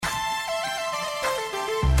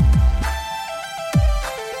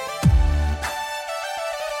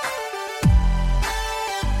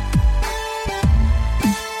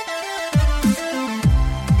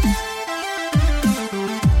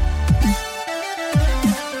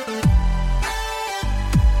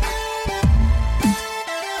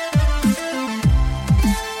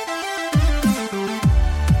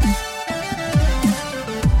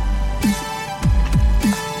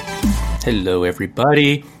Hello,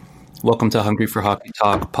 everybody. Welcome to Hungry for Hockey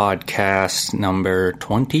Talk podcast number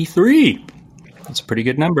 23. That's a pretty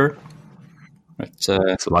good number. It's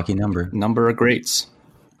a lucky number. Number of greats.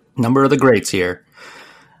 Number of the greats here.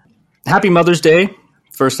 Happy Mother's Day,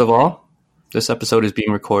 first of all. This episode is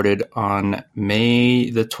being recorded on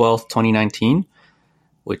May the 12th, 2019,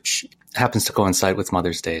 which happens to coincide with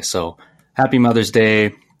Mother's Day. So happy Mother's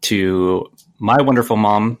Day to my wonderful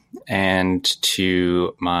mom and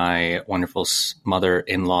to my wonderful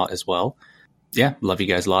mother-in-law as well. Yeah, love you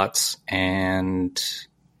guys lots and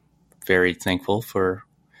very thankful for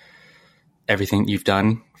everything you've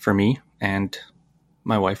done for me and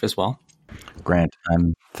my wife as well. Grant,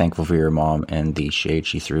 I'm thankful for your mom and the shade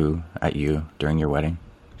she threw at you during your wedding.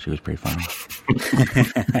 She was pretty funny.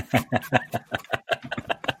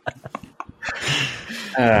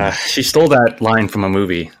 She stole that line from a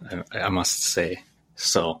movie, I must say.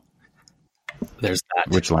 So there's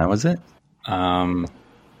that. Which line was it?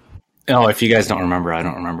 If you guys don't remember, I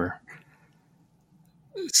don't remember.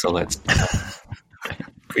 So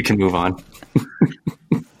we can move on.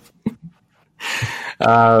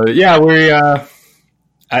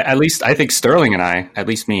 At least I think Sterling and I, at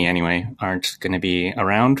least me anyway, aren't going to be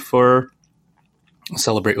around for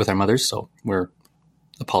Celebrate with Our Mothers. So we're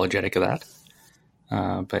apologetic of that.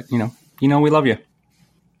 But we love you.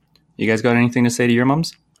 You guys got anything to say to your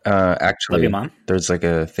moms? Actually, love you, Mom. There's like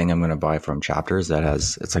a thing I'm going to buy from Chapters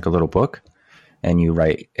it's like a little book, and you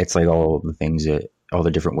write, it's like all the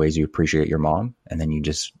different ways you appreciate your mom. And then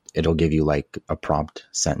it'll give you like a prompt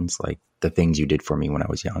sentence, like the things you did for me when I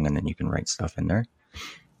was young. And then you can write stuff in there.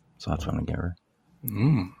 So that's what I'm going to give her.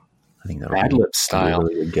 I think that'll Mad Lib style. A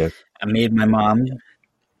really good gift. I made my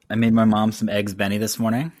mom some eggs Benny this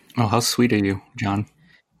morning. Oh, how sweet are you, John?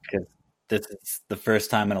 Because this is the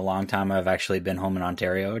first time in a long time I've actually been home in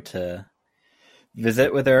Ontario to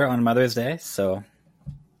visit with her on Mother's Day. So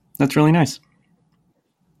that's really nice.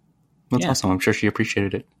 That's awesome. I'm sure she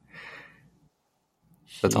appreciated it.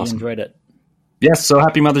 That's awesome. Enjoyed it. Yes. So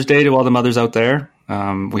happy Mother's Day to all the mothers out there.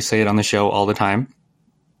 We say it on the show all the time.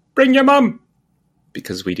 Bring your mom,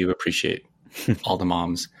 because we do appreciate all the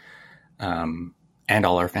moms and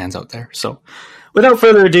all our fans out there. So without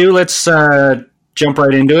further ado, let's jump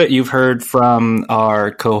right into it. You've heard from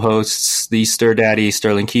our co-hosts, the Stir Daddy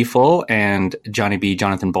Sterling Kiefel and Johnny B.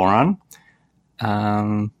 Jonathan Boron.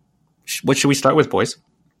 What should we start with, boys?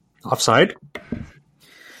 Offside?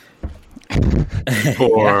 Let's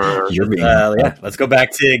go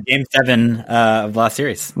back to Game 7 of last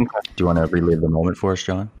series. Okay. Do you want to relive the moment for us,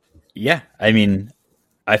 John? Yeah, I mean,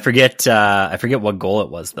 I forget what goal it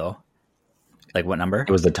was though. Like what number? It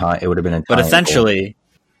was the tie. It would have been a tie. But essentially,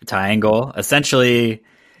 tying goal. Essentially,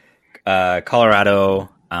 Colorado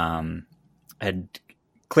had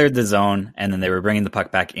cleared the zone, and then they were bringing the puck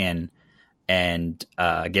back in, and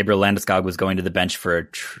Gabriel Landeskog was going to the bench for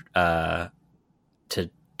to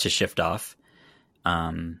shift off,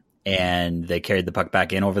 and they carried the puck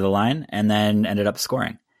back in over the line, and then ended up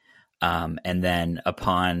scoring. And then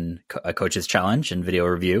upon a coach's challenge and video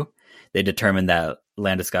review, they determined that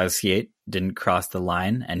Landeskog's skate didn't cross the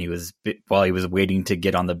line, and he was waiting to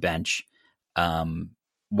get on the bench,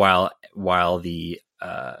 while the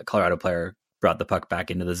Colorado player brought the puck back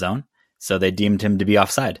into the zone. So they deemed him to be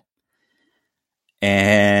offside.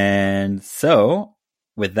 And so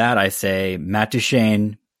with that, I say Matt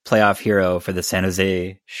Duchene, playoff hero for the San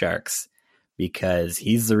Jose Sharks, because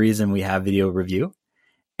he's the reason we have video review.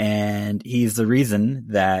 And he's the reason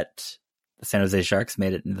that the San Jose Sharks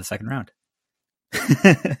made it into the second round.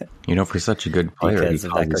 For such a good player, because he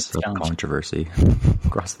of that causes coach's challenge. Controversy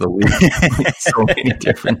across the league in so many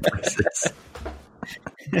different places.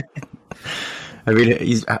 I mean,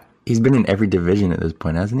 he's been in every division at this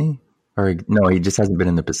point, hasn't he? Or no, he just hasn't been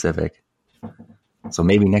in the Pacific. So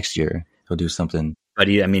maybe next year he'll do something. But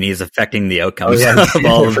he's affecting the outcomes of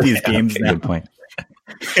all of these games now. Good point.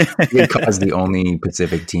 He caused the only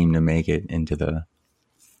Pacific team to make it into the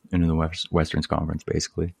Western Conference,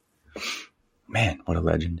 basically. Man, what a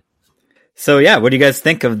legend! So what do you guys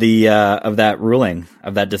think of the of that ruling,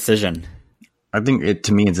 of that decision? I think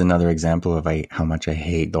to me it's another example of how much I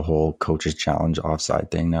hate the whole coach's challenge offside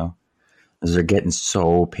thing now. Because they're getting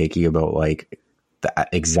so picky about like the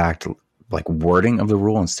exact like wording of the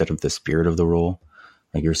rule instead of the spirit of the rule.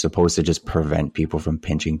 Like you're supposed to just prevent people from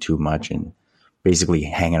pinching too much and basically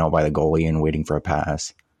hanging out by the goalie and waiting for a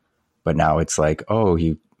pass. But now it's like, oh,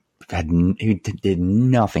 he did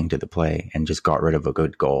nothing to the play and just got rid of a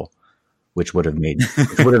good goal, which would have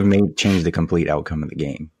changed the complete outcome of the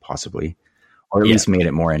game, possibly, or at least made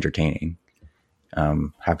it more entertaining.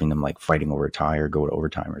 Having them like fighting over a tie or go to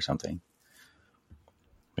overtime or something.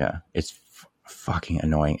 Yeah, it's fucking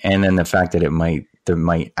annoying. And then the fact that they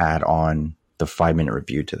might add on the 5-minute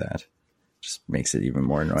review to that just makes it even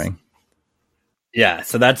more annoying. Yeah,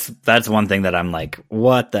 so that's one thing that I'm like,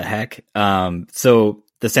 what the heck? So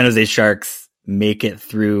the San Jose Sharks make it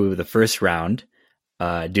through the first round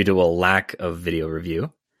due to a lack of video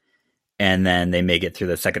review. And then they make it through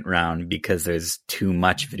the second round because there's too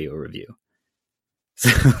much video review. So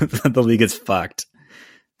the league is fucked.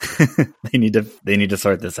 They need to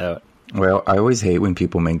sort this out. Well, I always hate when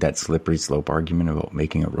people make that slippery slope argument about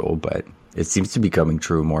making a rule, but it seems to be coming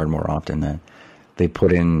true more and more often that they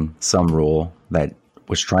put in some rule that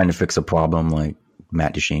was trying to fix a problem, like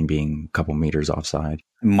Matt Duchene being a couple meters offside.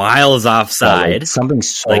 Miles offside. Like something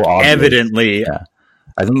so like obvious. Evidently. Yeah.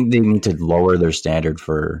 I think they need to lower their standard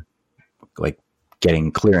for like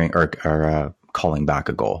clearing or calling back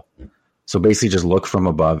a goal. So basically just look from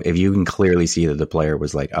above. If you can clearly see that the player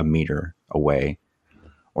was like a meter away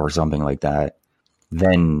or something like that,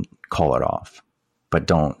 then call it off. But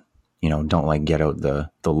don't like get out the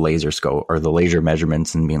laser scope or the laser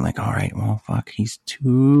measurements and being like, all right, well, fuck, he's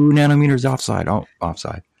 2 nanometers offside. Oh,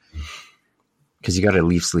 offside. Because you got to at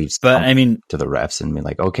least leave but I mean to the refs and be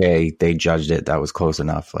like, okay, they judged it. That was close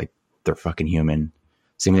enough. Like, they're fucking human.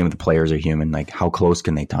 Same thing with the players are human. Like, how close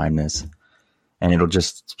can they time this? And it'll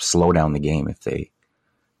just slow down the game if they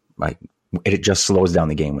like. It just slows down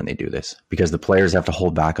the game when they do this because the players have to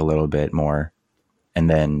hold back a little bit more, and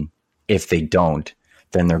then if they don't,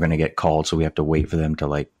 then they're going to get called. So we have to wait for them to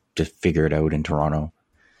like just figure it out in Toronto,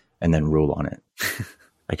 and then rule on it.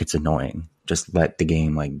 Like, it's annoying. Just let the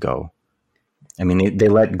game like go. I mean, they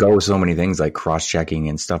let go so many things like cross-checking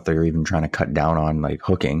and stuff they're even trying to cut down on, like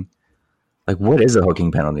hooking. Like, what is a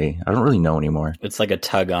hooking penalty? I don't really know anymore. it's like a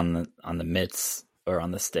tug on the mitts or on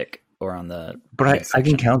the stick or on the. But I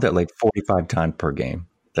can count that like 45 times per game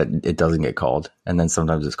that it doesn't get called. And then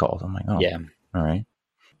sometimes it's called. I'm like, oh, Yeah. all right.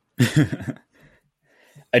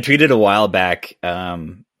 I tweeted a while back, I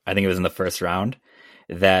think it was in the first round,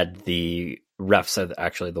 that the refs are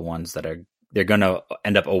actually the ones that they're going to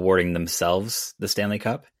end up awarding themselves the Stanley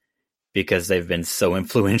Cup because they've been so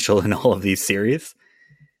influential in all of these series.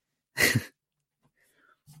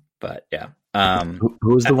 But yeah.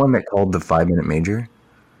 Who was the one that called the 5-minute major?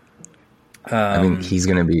 I mean, he's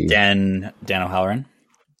going to be Dan O'Halloran.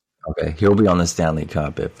 Okay, he'll be on the Stanley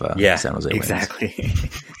Cup if San Jose wins. Exactly.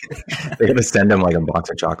 They're going to send him like a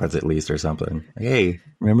box of chocolates at least or something. Like, hey,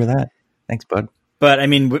 remember that? Thanks, bud. But I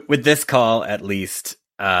mean, with this call, at least,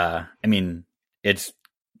 I mean, it's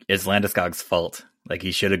Landeskog's fault. Like,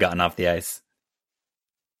 he should have gotten off the ice.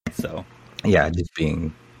 So yeah, just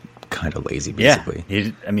being kind of lazy, basically.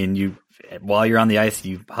 Yeah, while you're on the ice,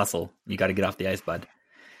 you hustle. You got to get off the ice, bud.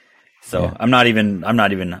 So yeah. I'm not even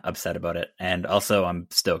upset about it. And also, I'm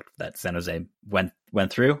stoked that San Jose went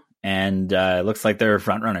through, and it looks like they're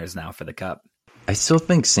front runners now for the Cup. I still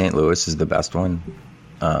think St. Louis is the best one,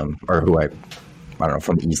 or who I don't know,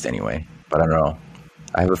 from the East anyway. But I don't know.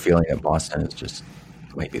 I have a feeling that Boston is just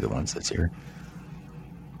might be the ones this year.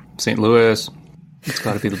 St. Louis, it's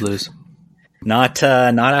got to be the Blues. Not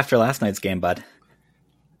after last night's game, bud.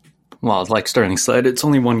 Well, like Sterling said, it's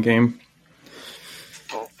only one game.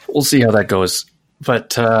 We'll see how that goes.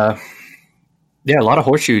 But, yeah, a lot of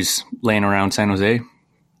horseshoes laying around San Jose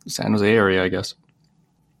area, I guess.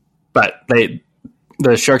 But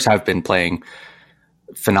the Sharks have been playing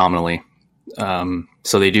phenomenally.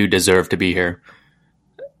 So they do deserve to be here.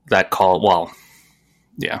 That call, well,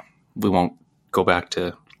 yeah, we won't go back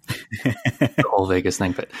to the whole Vegas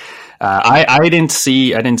thing. But I didn't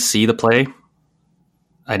see the play.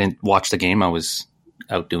 I didn't watch the game. I was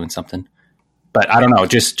out doing something. But I don't know.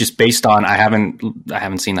 Just based on I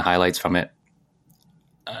haven't seen the highlights from it.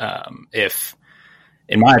 If,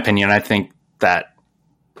 in my opinion, I think that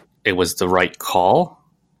it was the right call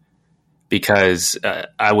because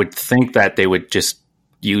I would think that they would just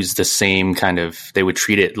use the same kind of. They would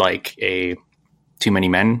treat it like a too many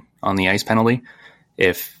men on the ice penalty.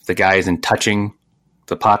 If the guy isn't touching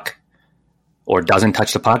the puck or doesn't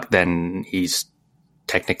touch the puck, then he's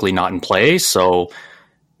technically not in play. So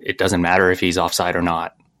it doesn't matter if he's offside or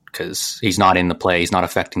not because he's not in the play. He's not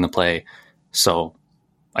affecting the play. So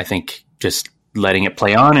I think just letting it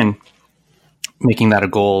play on and making that a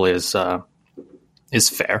goal is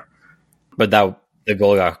fair. But the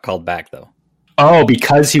goal got called back though. Oh,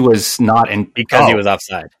 because he was not in. Because he was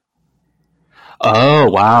offside. Oh,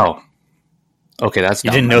 wow. Okay, that's you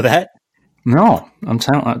didn't know that? No, I'm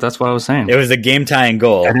telling. That's what I was saying. It was a game-tying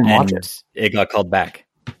goal, I didn't watch and it got called back.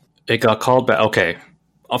 It got called back. Okay,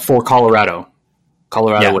 for Colorado.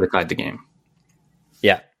 Colorado would have tied the game.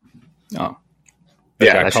 Yeah. Oh, But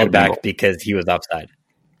it got called back because he was offside.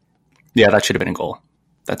 Yeah, that should have been a goal.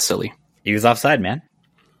 That's silly. He was offside, man.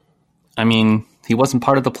 I mean, he wasn't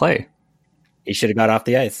part of the play. He should have got off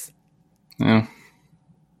the ice. Yeah.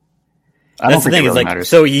 That's the thing. Is like,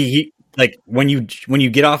 so he like when you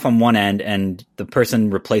get off on one end and the person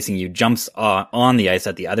replacing you jumps on the ice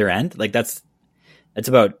at the other end, like that's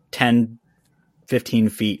about 10, 15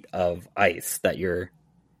 feet of ice that you're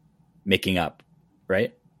making up,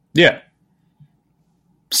 right? Yeah.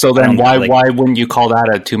 So then why wouldn't you call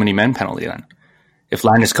that a too many men penalty then? If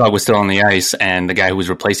Landeskog was still on the ice and the guy who was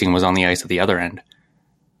replacing him was on the ice at the other end,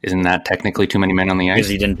 isn't that technically too many men on the ice? Because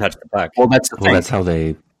he didn't touch the puck. Well, that's the thing. That's how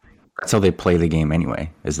they play the game anyway.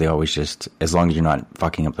 Is they always just, as long as you're not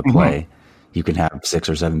fucking up the play, you can have 6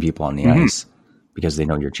 or 7 people on the ice because they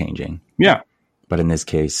know you're changing. Yeah. But in this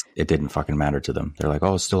case, it didn't fucking matter to them. They're like,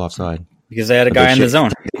 oh, it's still offside. Because they had a guy in the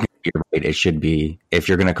zone. You're right. It should be, if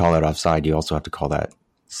you're going to call that offside, you also have to call that,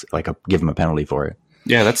 give them a penalty for it.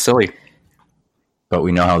 Yeah, that's silly. But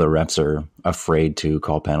we know how the refs are afraid to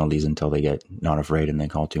call penalties until they get not afraid and they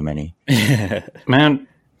call too many. Man,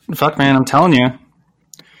 I'm telling you.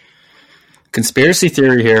 Conspiracy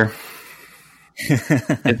theory here.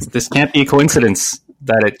 This can't be a coincidence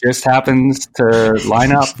that it just happens to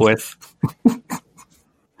line up with.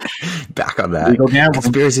 Back on that.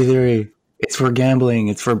 Conspiracy theory. It's for gambling.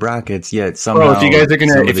 It's for brackets. Yet somehow. Well, if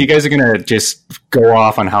you guys are gonna just go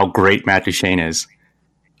off on how great Matt Duchene is,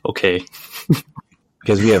 okay.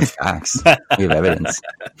 Because we have facts. We have evidence.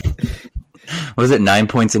 Was it 9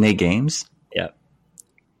 points in 8 games? Yeah.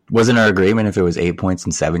 Wasn't our agreement if it was 8 points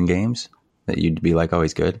in 7 games that you'd be like, oh,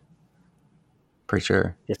 he's good? Pretty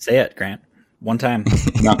sure. Just say it, Grant. One time.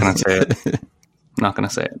 I'm not going to say it. Not going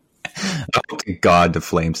to say it. Oh, God, the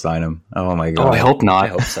Flames sign him. Oh, my God. Oh, I hope not. I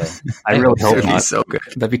hope so. I really hope That'd not. be so good.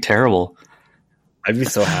 That'd be terrible. I'd be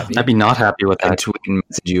so happy. I'd be not happy with I'd that. tweet and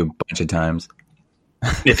message you a bunch of times.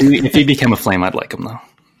 If he became a Flame, I'd like him, though.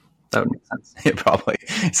 That would make sense. Yeah, probably.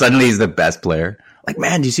 Suddenly he's the best player. Like,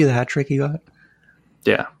 man, do you see the hat trick he got?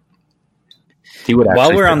 Yeah. He would.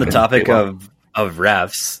 While we're on the topic of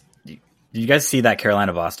refs, did you guys see that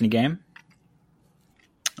Carolina-Boston game?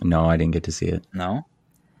 No, I didn't get to see it. No?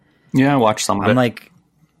 Yeah, I watched some of it. I'm like,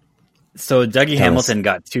 so Dougie Hamilton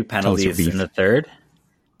got 2 penalties in the third.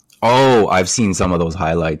 Oh, I've seen some of those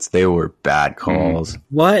highlights. They were bad calls.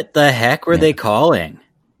 What the heck were they calling?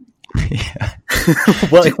 Yeah.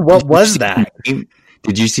 What was that?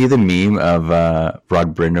 Did you see the meme of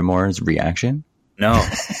Rod Brindamore's reaction? No.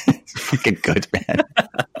 It's fucking good, man.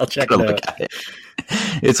 I'll check it Look out. at it.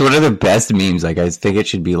 It's one of the best memes. Like, I think it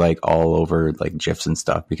should be like all over like GIFs and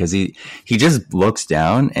stuff because he just looks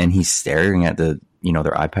down and he's staring at their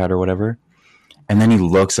iPad or whatever. And then he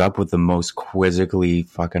looks up with the most quizzically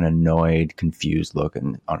fucking annoyed, confused look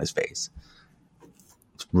on his face.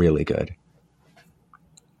 It's really good.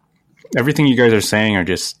 Everything you guys are saying are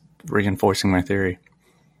just reinforcing my theory.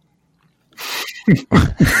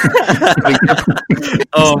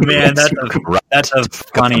 Oh man, that's a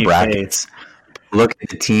funny face. Look at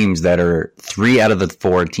the teams that are 3 out of the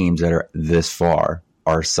 4 teams that are this far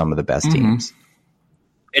are some of the best teams.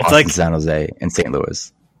 It's Boston, like San Jose and St.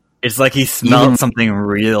 Louis. It's like he smelled something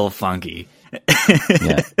real funky.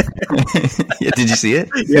 Yeah. Yeah. Did you see it?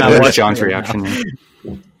 Yeah, I watched John's reaction.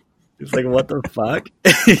 It's like, what the fuck?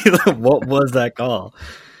 What was that call?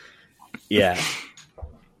 Yeah.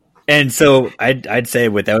 And so I'd say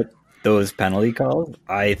without those penalty calls,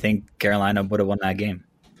 I think Carolina would have won that game.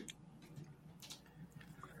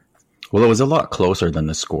 Well, it was a lot closer than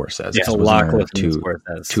the score says. Yeah, it's a lot closer than the score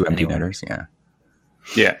says. 2 empty netters, yeah.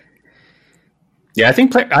 Yeah. Yeah, I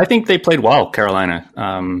think they played well, Carolina,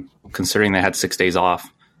 considering they had 6 days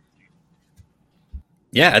off.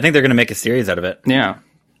 Yeah, I think they're going to make a series out of it. Yeah.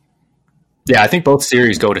 Yeah, I think both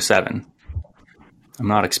series go to 7. I'm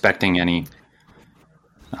not expecting any.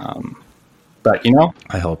 But,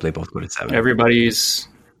 I hope they both go to 7. everybody's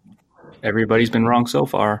been wrong so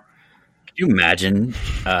far. Could you imagine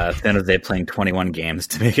San Jose playing 21 games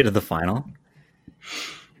to make it to the final?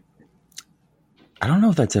 I don't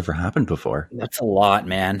know if that's ever happened before. That's a lot,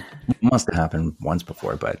 man. It must have happened once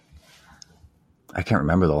before, but I can't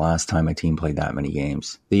remember the last time a team played that many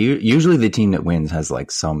games. Usually the team that wins has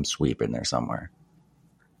like some sweep in there somewhere.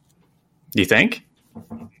 Do you think?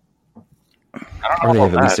 Or they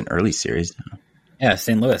have at least an early series. Yeah,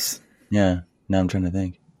 St. Louis. Yeah, now I'm trying to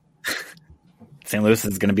think. St. Louis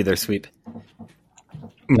is going to be their sweep.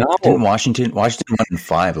 No. Didn't Washington won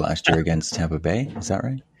 5 last year against Tampa Bay? Is that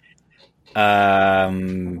right?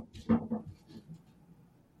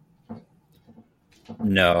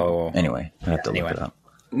 No. Anyway, I have to look it up.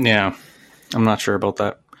 Yeah, I'm not sure about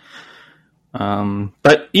that.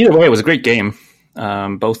 But either way, it was a great game.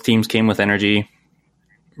 Both teams came with energy.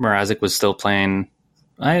 Mrazek was still playing.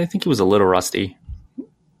 I think he was a little rusty.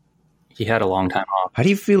 He had a long time off. How do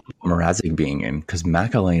you feel about Mrazek being in? Because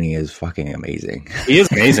McElhinney is fucking amazing. He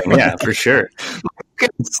is amazing, yeah, for sure. Look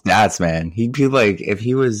at his stats, man. He'd be like, if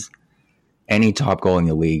he was any top goal in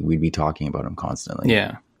the league, we'd be talking about him constantly.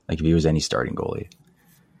 Yeah. Like if he was any starting goalie.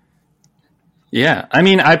 Yeah. I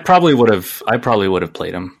mean, I probably would have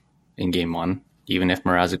played him in game 1, even if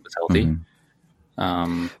Mrazek was healthy.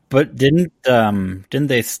 Mm-hmm. But didn't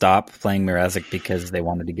they stop playing Mrazek because they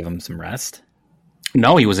wanted to give him some rest?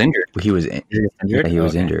 No, he was injured. He was injured. Yeah, he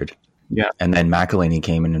was injured. Yeah. And then McElhinney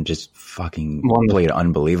came in and just fucking played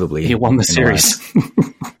unbelievably. He won the series.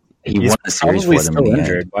 He won the series for them in the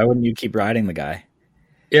injured. end. Why wouldn't you keep riding the guy?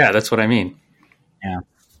 Yeah, that's what I mean.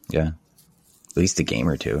 Yeah. At least a game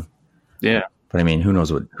or two. Yeah. But I mean, who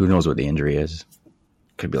knows what the injury is?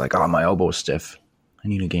 Could be like, oh, my elbow's stiff. I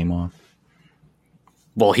need a game off.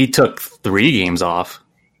 Well, he took 3 games off.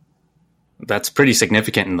 That's pretty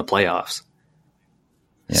significant in the playoffs.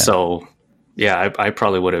 Yeah. So, yeah, I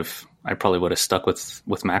probably would have stuck with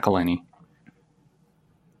McElhinney.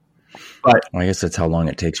 But Well, I guess that's how long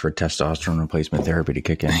it takes for testosterone replacement therapy to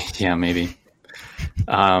kick in. yeah, maybe.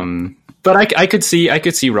 But I could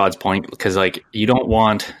see Rod's point, because like you don't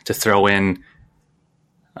want to throw in,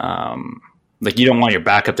 like you don't want your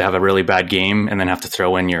backup to have a really bad game and then have to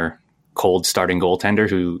throw in your cold starting goaltender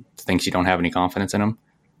who thinks you don't have any confidence in him,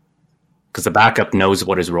 because the backup knows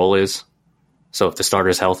what his role is. So if the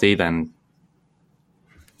starter's healthy, then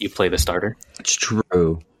you play the starter. It's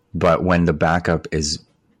true. But when the backup is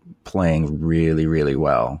playing really, really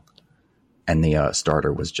well and the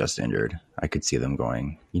starter was just injured, I could see them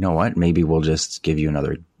going, you know what? Maybe we'll just give you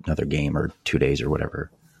another game or 2 days or whatever.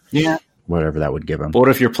 Yeah. Whatever that would give them. But what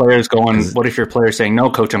if your player's saying, no,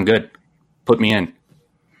 coach, I'm good. Put me in.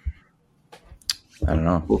 I don't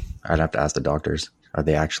know. I'd have to ask the doctors. Are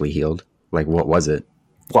they actually healed? Like, what was it?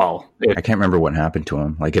 Well, I can't remember what happened to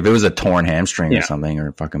him. Like, if it was a torn hamstring Yeah. or something,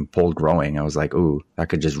 or fucking pulled growing, I was like, ooh, that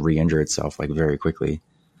could just re-injure itself like very quickly.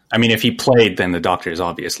 I mean, if he played, then the doctors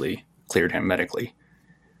obviously cleared him medically.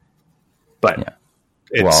 But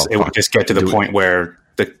Well, it would just get to the point where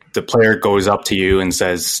the player goes up to you and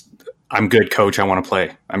says, I'm good, coach. I want to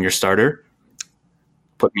play. I'm your starter.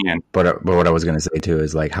 Put me in. But what I was going to say too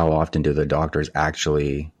is like, how often do the doctors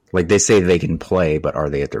actually, like, they say they can play, but are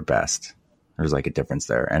they at their best? There's like a difference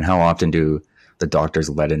there. And how often do the doctors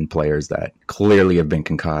let in players that clearly have been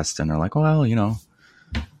concussed and they're like, well, you know,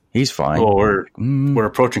 he's fine. Well, we're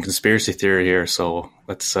approaching conspiracy theory here, so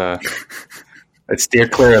let's steer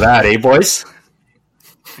clear of that, eh, boys?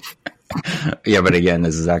 Yeah, but again,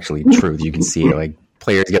 this is actually truth. You can see like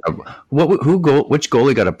players get which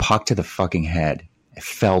goalie got a puck to the fucking head,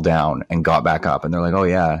 fell down and got back up, and they're like, oh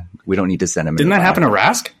yeah, we don't need to send him. Didn't that happen to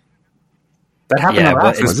Rask? That happened to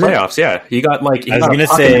Rask in the playoffs. Yeah, he got a puck in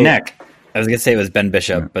the neck. I was gonna say it was Ben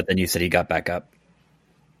Bishop, but then you said he got back up.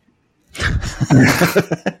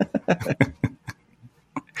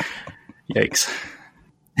 Yikes.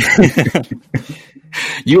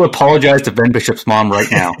 You apologize to Ben Bishop's mom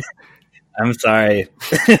right now. I'm sorry.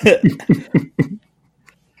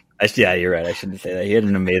 Yeah, you're right. I shouldn't say that. He had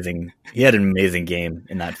an amazing game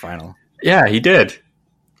in that final. Yeah, he did.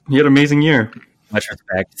 He had an amazing year. Much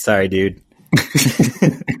respect. Sorry, dude. I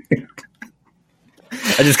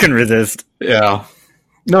just couldn't resist. Yeah.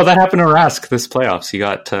 No, that happened to Rask this playoffs. He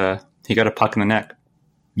got a puck in the neck.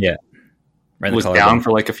 Yeah. Right, was down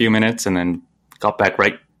for like a few minutes and then got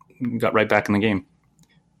right back in the game.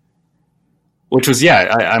 Which was,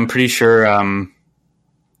 I'm pretty sure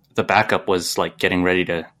the backup was like getting ready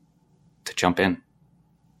to jump in.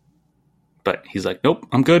 But he's like, nope,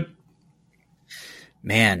 I'm good.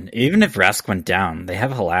 Man, even if Rask went down, they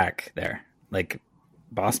have Halak there. Like,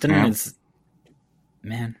 Boston is...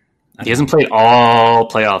 Man. He hasn't played all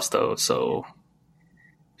playoffs, though, so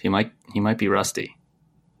he might be rusty.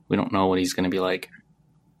 We don't know what he's going to be like.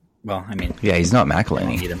 Well, I mean... Yeah, he's not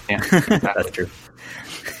McElhinney. Yeah, That's true.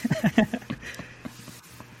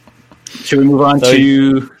 Should we move on to... I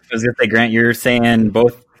was going to say, Grant, you're saying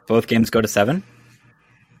both games go to 7?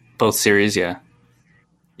 Both series, yeah.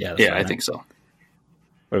 Yeah, I think so.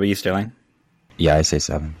 What about you, Sterling? Yeah, I say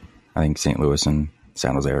 7. I think St. Louis and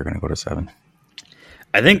San Jose are going to go to 7.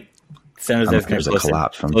 I think San Jose is going to close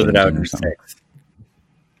it out in 6.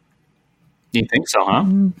 You think so, huh?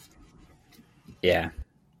 Yeah.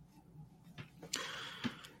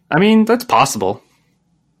 I mean, that's possible.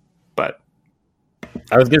 But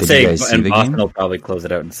I was going to say, and Boston game? will probably close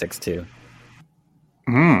it out in 6 too.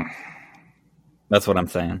 That's what I'm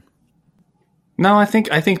saying. No, I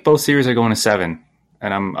think both series are going to 7.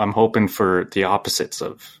 and I'm hoping for the opposites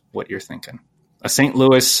of what you're thinking. A St.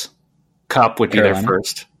 Louis Cup would be Carolina? their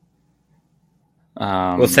first.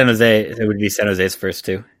 Well, San Jose, it would be San Jose's first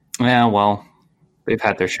too. Yeah, well, they've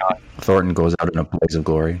had their shot. Thornton goes out in a blaze of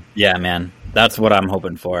glory. Yeah, man. That's what I'm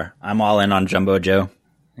hoping for. I'm all in on Jumbo Joe.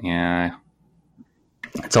 Yeah,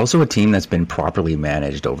 It's also a team that's been properly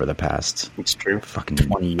managed over the past it's true. fucking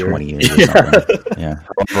 20 years. 20 years or something. Yeah,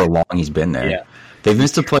 however long he's been there. Yeah. They've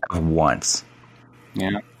missed a playoff once.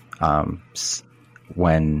 Yeah.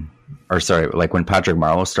 When Patrick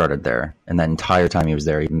Marleau started there, and that entire time he was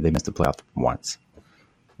there, they missed the playoff once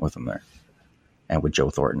with him there, and with Joe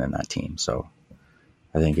Thornton in that team. So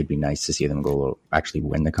I think it'd be nice to see them actually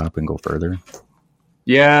win the cup and go further.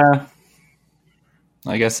 Yeah,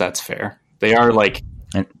 I guess that's fair. They are like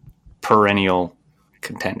And perennial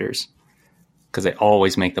contenders because they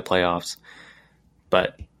always make the playoffs.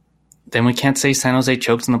 But then we can't say San Jose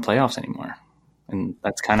chokes in the playoffs anymore, and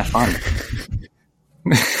that's kind of fun.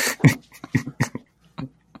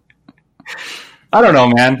 I don't know,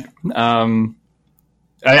 man.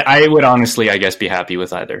 I would honestly, I guess, be happy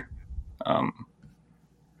with either. Can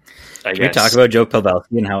we talk about Joe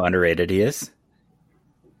Pavelski and how underrated he is?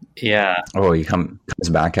 Yeah. oh, he comes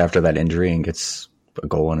back after that injury and gets a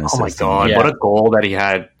goal and Oh my assist. god, Yeah. what a goal that he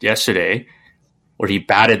had yesterday, where he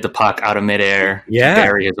batted the puck out of midair Yeah. to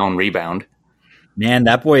bury his own rebound. Man,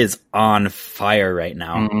 that boy is on fire right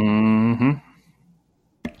now. Mm-hmm.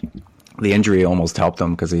 The injury almost helped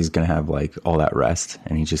him because he's going to have like all that rest,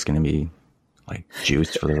 and he's just going to be like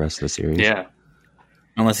juiced for the rest of the series. Yeah.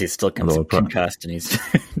 Unless he's still Although concussed and he's...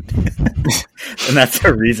 and that's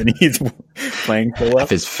the reason he's playing so well. If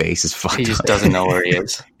his face is fucked He just up. doesn't know where he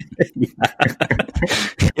is.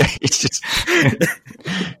 Yeah, he's just.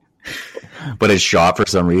 But his shot, for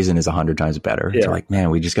some reason, is 100 times better. Yeah. So like, man,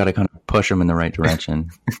 we just got to kind of push him in the right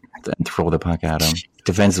direction and throw the puck at him.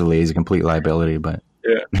 Defensively, he's a complete liability, but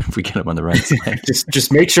if we get him on the right side,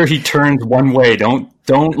 Just make sure he turns one way. Don't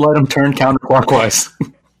let him turn counterclockwise.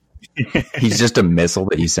 he's just a missile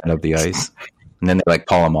that you send up the ice, and then they like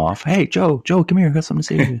pull him off. Hey, Joe, come here. I got something to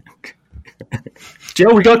say to you.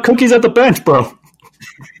 Joe, we got cookies at the bench, bro.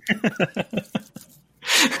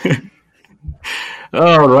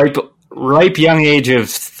 Oh, ripe young age of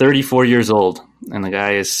 34 years old, and the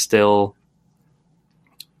guy is still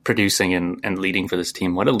producing and leading for this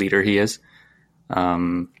team. What a leader he is.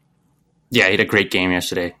 Yeah, he had a great game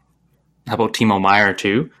yesterday. How about Timo Meier,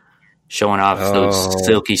 too? Showing off those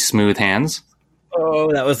silky smooth hands.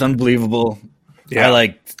 Oh, that was unbelievable. Yeah.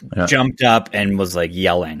 I Yeah. jumped up and was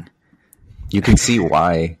yelling. You can see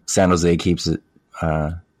why San Jose keeps it.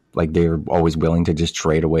 Like they're always willing to just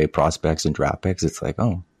trade away prospects and draft picks. It's like,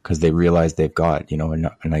 oh, because they realize they've got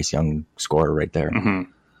a nice young scorer right there.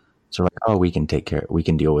 Mm-hmm. So like, oh, we can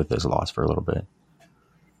deal with this loss for a little bit.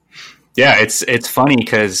 Yeah, it's funny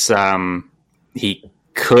because he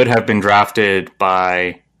could have been drafted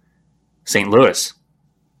by St. Louis,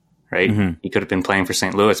 right? Mhm. He could have been playing for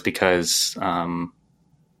St. Louis because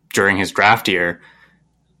during his draft year,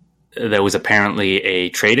 there was apparently a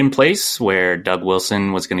trade in place where Doug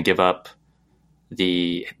Wilson was going to give up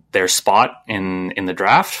their spot in the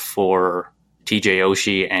draft for TJ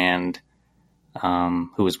Oshie and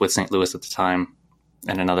who was with St. Louis at the time,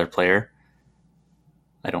 and another player.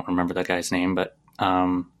 I don't remember that guy's name, but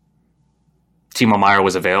Timo Meier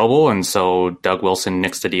was available, and so Doug Wilson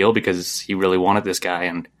nixed the deal because he really wanted this guy.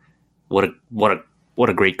 And what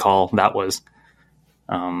a great call that was.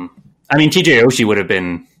 I mean, TJ Oshie would have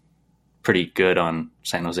been pretty good on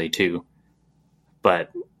San Jose too,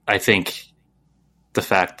 but I think the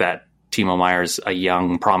fact that Timo Meier's a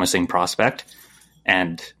young, promising prospect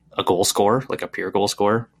and a goal scorer, like a pure goal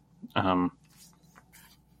scorer, I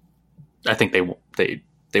think they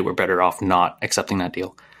were better off not accepting that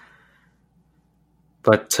deal.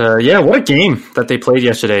 But yeah, what a game that they played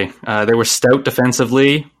yesterday. They were stout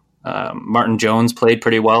defensively. Martin Jones played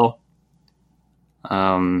pretty well.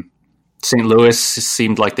 St. Louis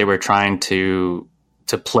seemed like they were trying to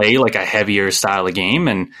play like a heavier style of game,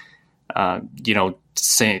 and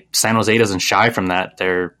San Jose doesn't shy from that.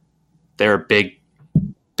 They're a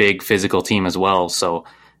big physical team as well, so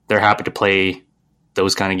they're happy to play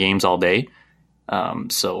those kind of games all day.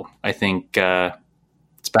 So I think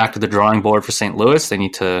it's back to the drawing board for St. Louis. They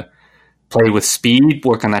need to play with speed,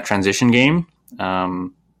 work on that transition game,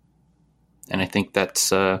 and I think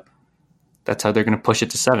that's how they're going to push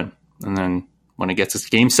it to 7. And then when it gets to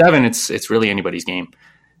game 7, it's really anybody's game.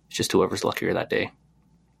 It's just whoever's luckier that day.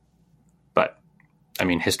 But I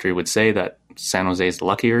mean, history would say that San Jose is the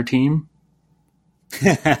luckier team.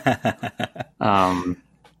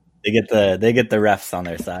 They get the refs on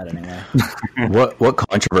their side anyway. What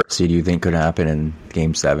controversy do you think could happen in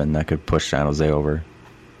Game 7 that could push San Jose over?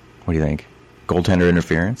 What do you think? Goaltender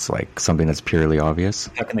interference, like something that's purely obvious,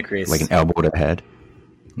 Tuck in the crease, like an elbow to the head,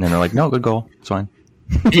 and then they're like, "No, good goal, it's fine."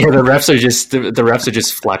 Yeah, the refs are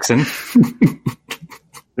just flexing.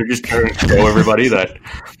 They're just trying to show everybody that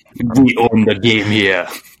we own the game here.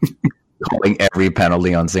 Calling every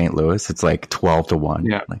penalty on St. Louis, it's like 12-1,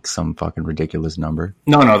 Yeah. like some fucking ridiculous number.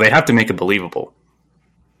 No, they have to make it believable.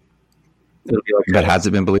 It'll be like But has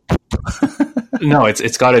it been believable? no,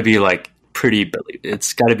 it's got to be like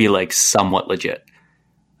it's got to be like somewhat legit.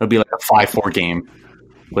 It'll be like a 5-4 game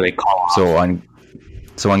where they call off.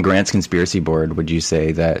 So on Grant's conspiracy board, would you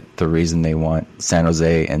say that the reason they want San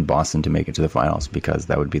Jose and Boston to make it to the finals because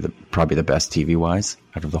that would be probably the best TV wise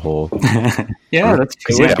out of the whole? Yeah, that's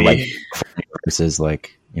It would be. like versus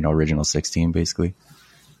like original 16 basically.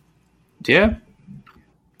 yeah.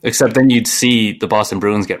 Except then you'd see the Boston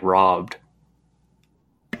Bruins get robbed.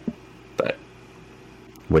 But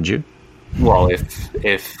Would you? well,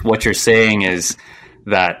 if what you're saying is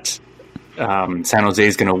that San Jose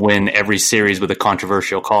is going to win every series with a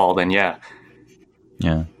controversial call, then yeah.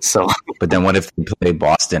 Yeah. So But then what if they play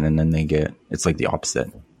Boston and then it's like the opposite?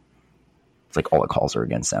 It's like all the calls are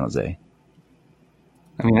against San Jose.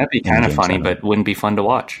 I mean, that'd be kind of Game funny, 7. but wouldn't be fun to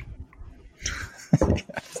watch.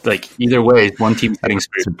 Like either way, one team's getting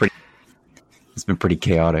screwed. It's been pretty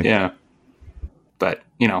chaotic. Yeah, but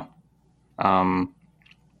I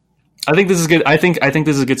think this is good. I think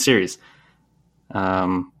this is a good series.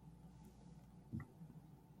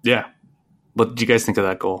 Yeah. What did you guys think of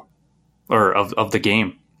that goal, or of the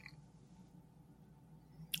game?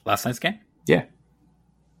 Last night's game? Yeah.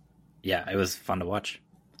 Yeah, it was fun to watch.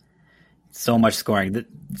 So much scoring.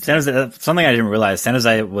 San Jose, something I didn't realize, San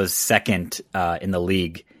Jose was second in the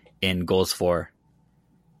league in goals for.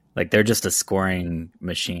 Like, they're just a scoring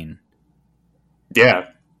machine. Yeah.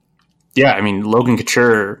 Yeah, I mean, Logan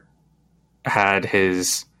Couture had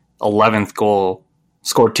his 11th goal,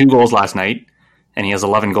 scored 2 goals last night, and he has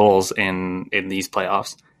 11 goals in these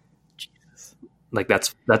playoffs. Jesus. Like,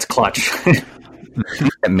 that's clutch.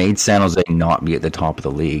 That made San Jose not be at the top of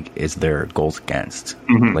the league is their goals against.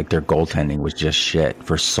 Mhm. Like their goaltending was just shit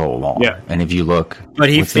for so long. Yeah. And if you look, But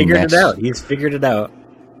he what's the figured next- it out. He's figured it out.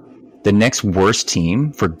 The next worst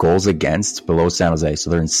team for goals against below San Jose, so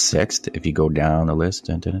they're in 6th. If you go down the list,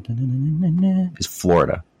 is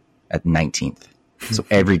Florida at 19th. So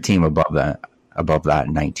every team above that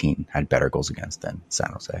 19 had better goals against than San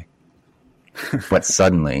Jose. But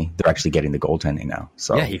suddenly they're actually getting the goaltending now.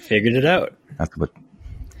 So Yeah, he figured it out. that's what.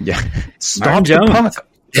 Yeah, Martin stop the Jones. puck.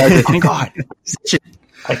 Guys, I think, God,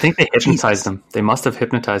 I think they hypnotized him. They must have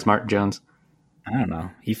hypnotized Martin Jones. I don't know.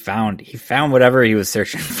 He found whatever he was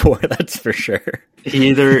searching for, that's for sure. He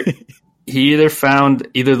either found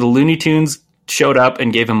the Looney Tunes showed up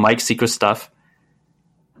and gave him Mike's secret stuff,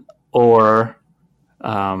 or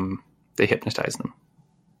they hypnotized him.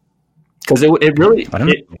 Because it really, I don't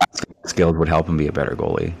know. Basketball skills would help him be a better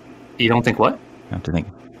goalie. you don't think what? I have to think.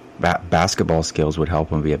 Basketball skills would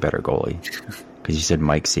help him be a better goalie. Because you said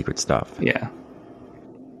Mike's secret stuff. Yeah,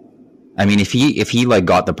 I mean, if he like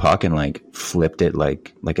got the puck and like flipped it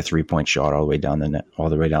like a 3-point shot all the way down the net, all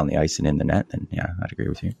the way down the ice and in the net, then yeah, I'd agree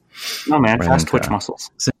with you. no man, Right fast on twitch top.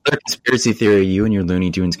 muscles. So another conspiracy theory, you and your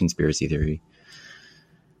Looney Tunes conspiracy theory.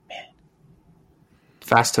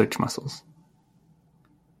 Fast twitch muscles.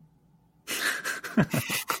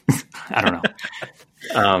 I don't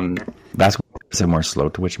know. Basketball players have more slow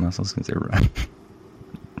twitch muscles because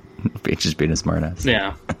they're just being a smartass.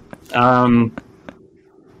 Yeah.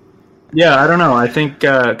 Yeah, I don't know. I think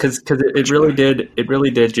because it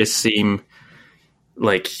really did just seem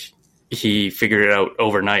like he figured it out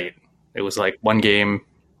overnight. It was like one game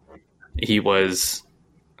he was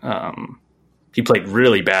he played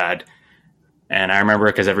really bad, and I remember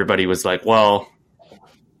because everybody was like, "Well,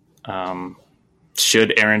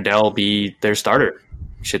 should Aaron Dell be their starter?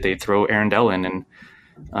 Should they throw Aaron Dell in?"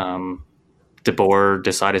 And DeBoer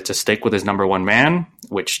decided to stick with his number one man,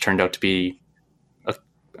 which turned out to be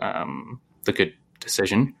the good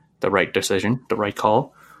decision, the right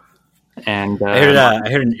call. And I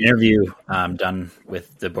heard an interview done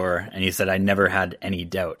with DeBoer, and he said, "I never had any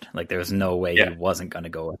doubt. Like there was no way he wasn't going to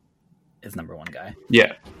go with his number one guy."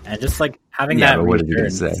 Yeah, and just like having Yeah, that but what did he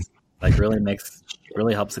reassurance, say? like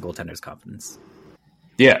really helps the goaltender's confidence.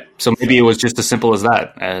 yeah. So maybe it was just as simple as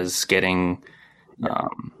that, as getting.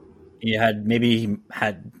 He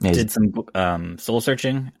did some soul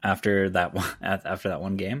searching after that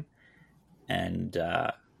one game, and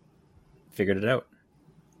figured it out.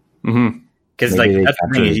 Mm-hmm. Because Maybe they that's the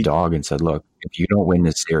captured thing, his dog and said, "Look, if you don't win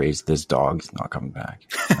this series, this dog is not coming back."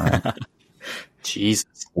 All right.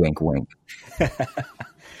 Jesus. Wink, wink.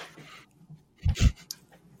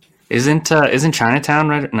 Isn't Chinatown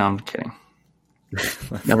right? No, I'm kidding.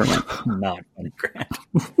 Never mind. Not 20 grand.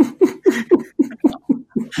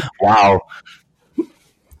 Wow.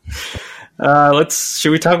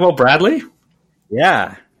 Should we talk about Bradley?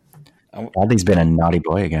 Yeah. Bradley's been a naughty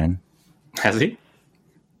boy again. Has he?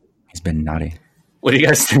 He's been naughty. What do you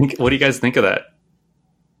guys think? What do you guys think of that?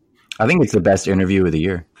 I think it's the best interview of the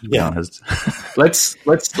year. To be honest. Let's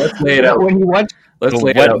lay it out. When you watch, Let's So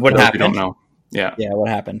lay it out. what for those who happened? don't know. Yeah. Yeah, what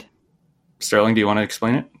happened? Sterling, do you want to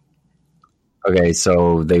explain it? okay,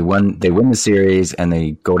 so they win the series and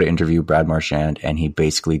they go to interview Brad Marchand, and he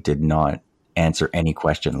basically did not answer any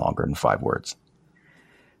question longer than 5 words.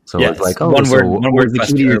 So Yes. it's like, one so word, what one was word the key to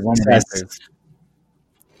question, your or one success? answers.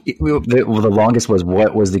 The longest was,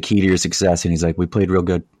 what was the key to your success? And he's like, we played real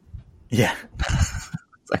good. Yeah.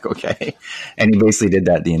 It's like, okay. And he basically did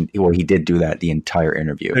that he did do that the entire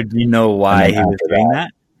interview. So do you know why And he then was after doing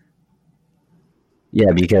that?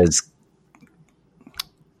 Yeah, because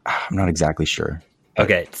I'm not exactly sure.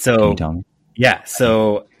 Okay, Can so you tell me? yeah,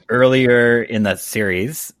 so earlier in the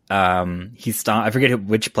series, he stomped. I forget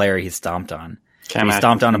which player he stomped on. Cam He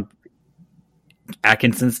stomped on a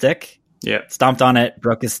Atkinson stick. Yeah. Stomped on it,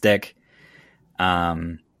 broke his stick.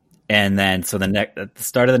 And then so at the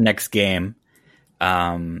start of the next game,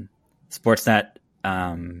 Sportsnet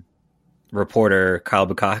reporter Kyle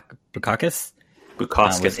Bukakis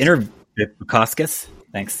Bukakis,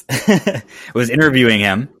 thanks, was interviewing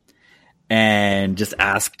him and just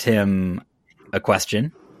asked him a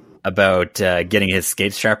question about getting his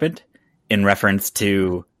skates sharpened in reference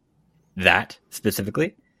to that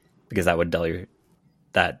specifically, because that would dull your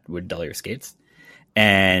skates.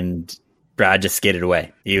 And Brad just skated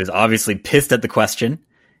away. He was obviously pissed at the question.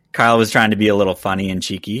 Kyle was trying to be a little funny and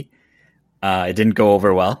cheeky. It didn't go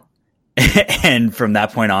over well. And from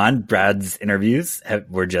that point on, Brad's interviews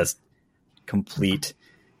were just complete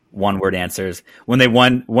one-word answers. When they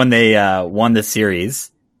won the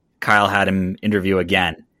series, Kyle had him interview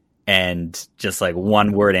again, and just like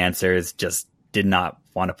one-word answers, just did not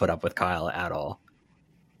want to put up with Kyle at all.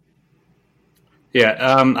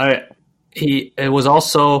 Yeah. It was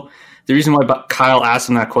also the reason why Kyle asked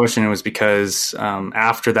him that question was because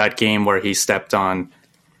after that game where he stepped on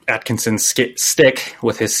Atkinson's stick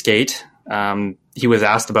with his skate, he was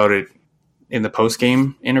asked about it in the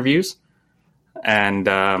post-game interviews, and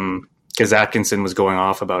because Atkinson was going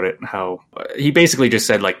off about it, how he basically just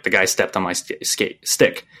said, like, the guy stepped on my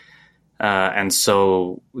stick, and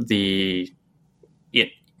so the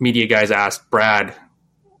media guys asked Brad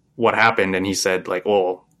what happened, and he said, like,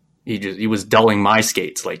 well, he was dulling my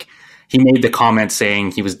skates. Like, he made the comment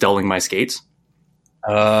saying he was dulling my skates.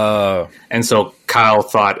 Oh, and so Kyle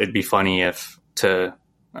thought it'd be funny it's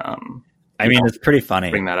pretty funny.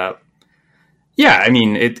 Bring that up. Yeah, I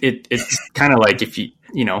mean, it's kind of like if you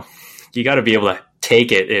got to be able to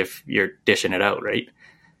take it if you're dishing it out, right?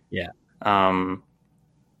 Yeah.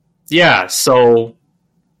 Yeah. So,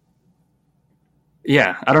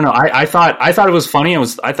 yeah, I don't know. I thought it was funny.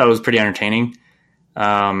 I thought it was pretty entertaining.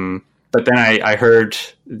 But then I heard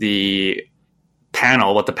what the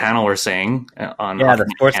panel were saying on the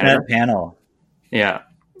Sportsnet panel. Yeah.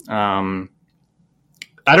 I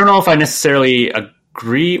don't know if I necessarily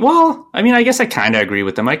agree. Well, I mean, I guess I kind of agree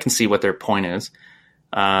with them. I can see what their point is.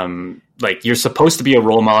 Like, you're supposed to be a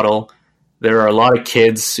role model. There are a lot of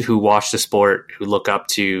kids who watch the sport who look up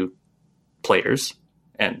to players,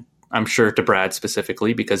 and I'm sure to Brad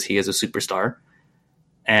specifically because he is a superstar.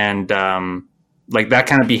 And like, that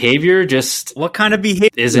kind of behavior just what kind of behavior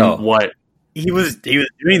isn't what he was doing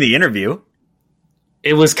the interview.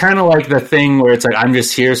 It was kind of like the thing where it's like, I'm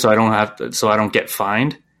just here so I don't get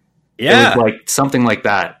fined. Yeah. It was like something like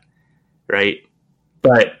that. Right.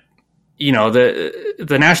 But,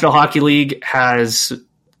 the National Hockey League has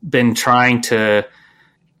been trying to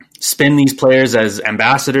spin these players as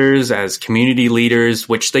ambassadors, as community leaders,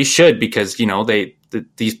 which they should, because,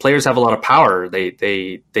 these players have a lot of power.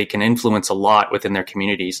 They can influence a lot within their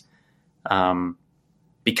communities,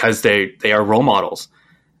 because they are role models.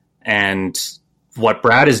 And what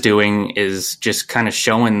Brad is doing is just kind of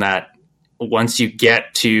showing that once you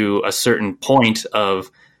get to a certain point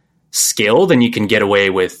of skill, then you can get away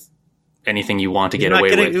with anything you want to get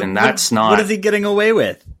away with. And that's not... What is he getting away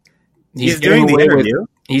with? He's doing the interview.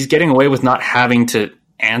 He's getting away with not having to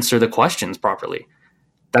answer the questions properly.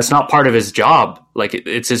 That's not part of his job. Like,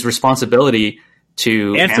 it's his responsibility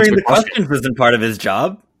to answering the questions isn't part of his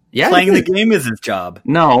job. Yeah, Playing the game is his job.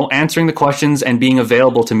 No, answering the questions and being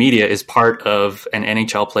available to media is part of an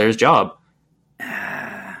NHL player's job.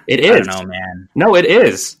 It is. I don't know, man. No, it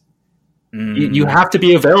is. You have to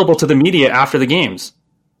be available to the media after the games.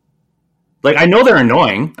 Like, I know they're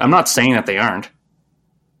annoying. I'm not saying that they aren't.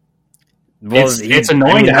 Well, it's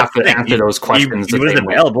annoying to have to answer those questions. He was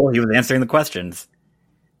available. He was answering the questions.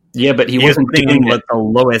 Yeah, but he wasn't putting doing in with the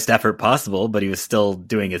lowest effort possible, but he was still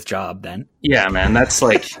doing his job then. Yeah, man, that's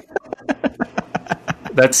like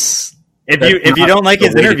that's if you don't like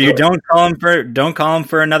his interview, don't call him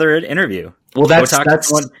for another interview. Well, go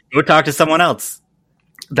talk to someone else.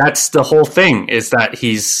 That's the whole thing, is that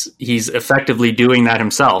he's effectively doing that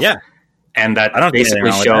himself. Yeah. And that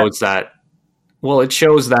basically shows that. Well, it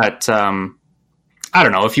shows that I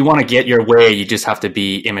don't know, if you want to get your way, you just have to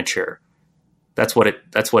be immature. That's what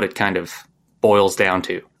it kind of boils down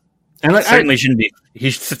to. And he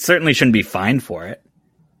certainly shouldn't be fined for it.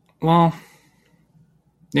 Well,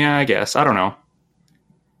 yeah, I guess. I don't know.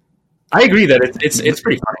 I agree that it's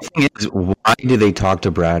pretty funny. The thing is, why do they talk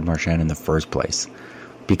to Brad Marchand in the first place?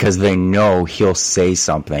 Because they know he'll say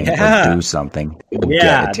something or do something.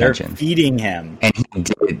 Get attention. They're feeding him. And he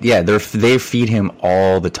did. Yeah, they feed him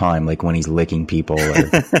all the time, like when he's licking people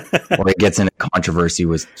or he gets in a controversy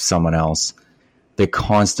with someone else. They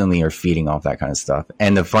constantly are feeding off that kind of stuff.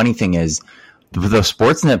 And the funny thing is, the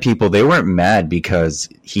Sportsnet people, they weren't mad because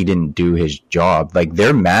he didn't do his job. Like,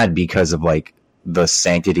 they're mad because of like the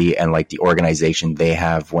sanctity and like the organization they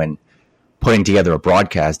have when putting together a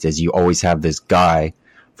broadcast. Is you always have this guy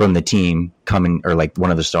from the team come in, or like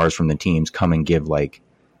one of the stars from the teams come and give like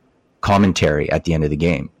commentary at the end of the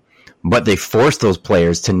game. But they force those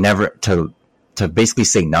players to basically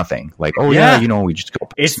say nothing. Like, we just go.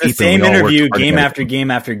 It's the same interview game after game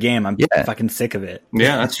after game. I'm fucking sick of it.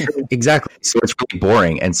 Yeah, that's true. Exactly. So it's really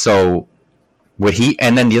boring. And so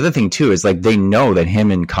and then the other thing too is like they know that him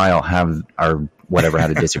and Kyle had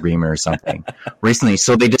a disagreement or something recently.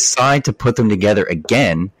 So they decide to put them together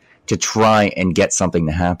again to try and get something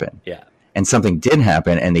to happen. Yeah. And something did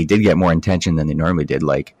happen, and they did get more attention than they normally did.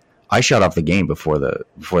 Like, I shut off the game before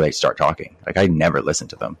they start talking. Like, I never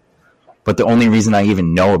listened to them. But the only reason I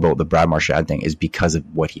even know about the Brad Marchand thing is because of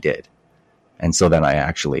what he did. And so then I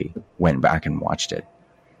actually went back and watched it.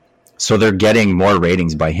 So they're getting more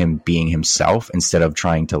ratings by him being himself instead of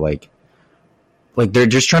trying to like they're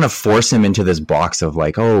just trying to force him into this box of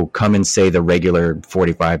like, oh, come and say the regular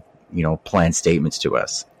 45, planned statements to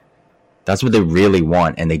us. That's what they really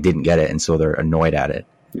want, and they didn't get it, and so they're annoyed at it.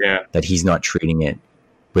 Yeah. That he's not treating it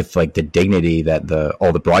with like the dignity that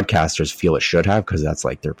all the broadcasters feel it should have, because that's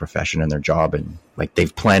like their profession and their job, and like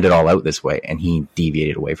they've planned it all out this way, and he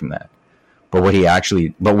deviated away from that. But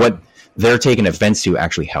what they're taking offense to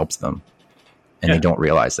actually helps them, and they don't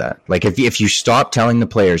realize that. Like if you stop telling the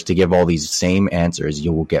players to give all these same answers,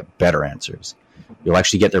 you will get better answers. You'll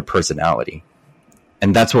actually get their personality,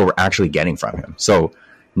 and that's what we're actually getting from him. So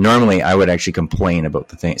normally I would actually complain about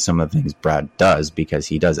some of the things Brad does, because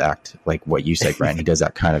he does act like what you said, Grant. He does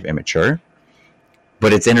act kind of immature,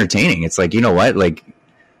 but it's entertaining. It's like, you know what? Like,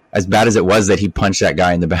 as bad as it was that he punched that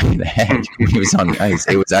guy in the back of the head when he was on the ice,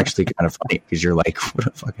 it was actually kind of funny, because you're like,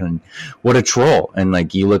 what a troll. And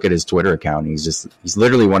like, you look at his Twitter account, he's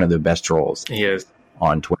literally one of the best trolls. He is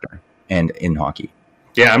on Twitter and in hockey.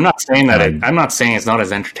 Yeah, I'm not saying that. I'm not saying it's not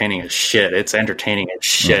as entertaining as shit. It's entertaining as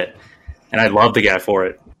shit. And I love the guy for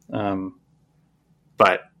it.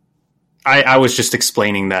 But I was just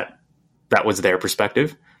explaining that was their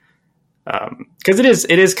perspective. Because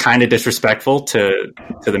it is kind of disrespectful to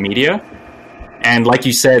the media. And like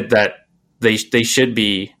you said, that they should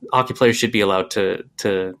be, hockey players should be allowed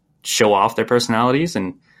to show off their personalities,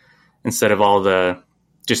 and instead of all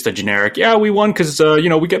just the generic, we won because,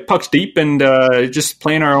 we get pucks deep and just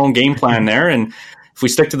playing our own game plan there. And if we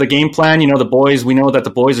stick to the game plan, we know that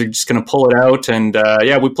the boys are just going to pull it out. And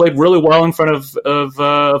we played really well in front of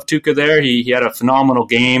Tuukka there. He had a phenomenal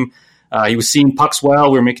game. He was seeing pucks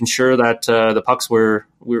well. We were making sure that the pucks we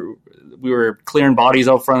were clearing bodies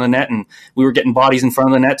out front of the net, and we were getting bodies in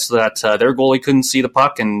front of the net so that their goalie couldn't see the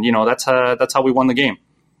puck. And that's how we won the game.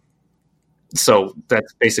 So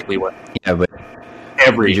that's basically what. Yeah, but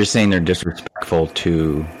you're saying they're disrespectful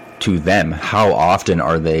to them. How often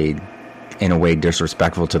are they, in a way,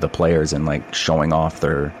 disrespectful to the players and like showing off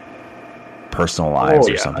their personal lives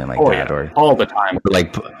or something like that? Yeah. Or all the time.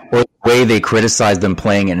 Or the way they criticize them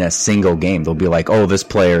playing in a single game. They'll be like, oh, this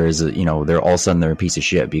player is, they're all of a sudden they're a piece of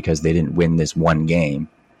shit because they didn't win this one game,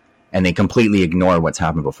 and they completely ignore what's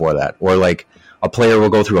happened before that. Or like a player will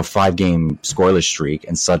go through a 5-game scoreless streak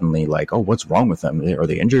and suddenly like, oh, what's wrong with them? Are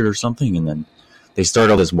they injured or something? And then they start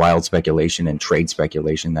all this wild speculation and trade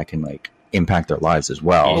speculation that can like impact their lives as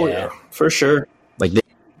well. Oh yeah, for sure. Like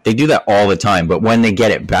they do that all the time, but when they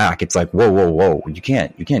get it back, it's like, whoa, you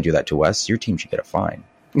can't do that to us. Your team should get a fine.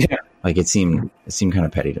 Yeah, like it seemed kind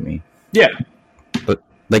of petty to me. Yeah, but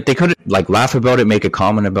like they could like laugh about it, make a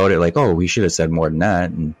comment about it, like, oh, we should have said more than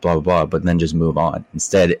that, and blah blah blah, but then just move on.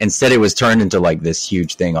 Instead, it was turned into like this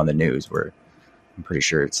huge thing on the news where I'm pretty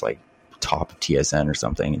sure it's like top of TSN or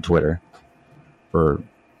something in Twitter. Or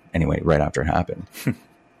anyway, right after it happened.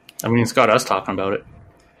 I mean, it's got us talking about it.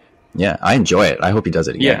 Yeah, I enjoy it. I hope he does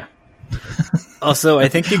it again. Yeah. Also, I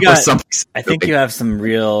think you have some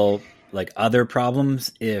real like other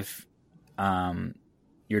problems if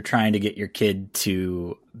you're trying to get your kid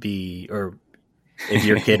to be, or if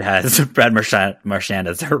your kid has Brad Marchand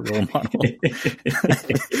as their role model.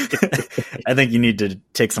 I think you need to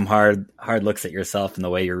take some hard looks at yourself and the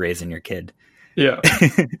way you're raising your kid. Yeah.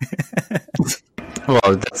 Well,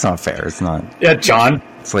 that's not fair. It's not. Yeah, John.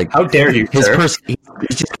 It's like, how dare you? He's just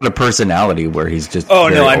got a personality where he's just. Oh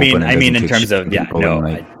no! I mean, in terms of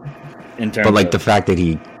in terms, but like the fact that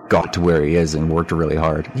he got to where he is and worked really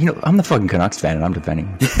hard. You know, I'm the fucking Canucks fan and I'm defending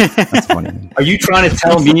him. That's funny. Are you trying to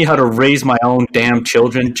tell me how to raise my own damn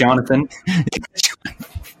children, Jonathan?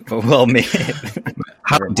 Well, me.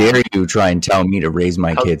 How dare you try and tell me to raise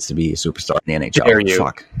my kids to be a superstar in the NHL? Dare you?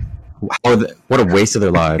 Fuck. What a waste of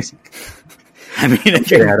their lives. I mean, if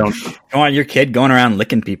you don't want your kid going around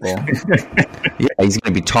licking people. Yeah, he's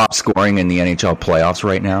going to be top scoring in the NHL playoffs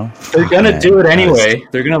right now. They're going to do it anyway.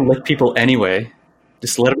 They're going to lick people anyway.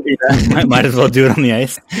 Just let them do that. Might as well do it on the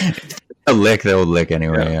ice. They'll lick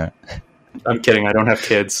anyway, yeah. I'm kidding. I don't have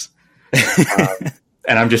kids.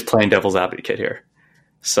 And I'm just playing devil's advocate here.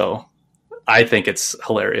 So I think it's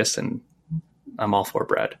hilarious, and I'm all for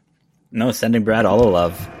Brad. No, sending Brad all the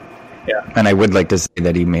love. Yeah. And I would like to say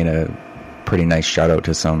that he made a pretty nice shout out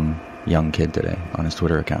to some young kid today on his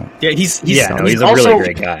Twitter account. Yeah, he's a also,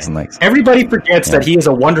 really great guy. Everybody forgets that he is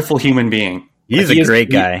a wonderful human being. He's a great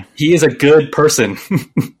guy. He is a good person.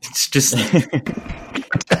 It's just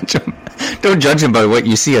don't judge him by what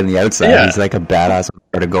you see on the outside. Yeah. He's like a badass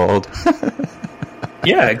heart of gold.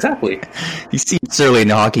 Yeah, exactly. He seemed surly in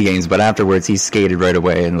hockey games, but afterwards he skated right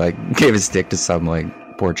away and like gave his stick to some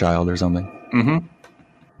like poor child or something. Mm-hmm.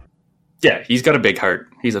 Yeah, he's got a big heart.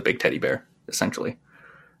 He's a big teddy bear, essentially.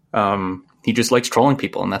 He just likes trolling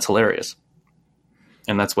people, and that's hilarious.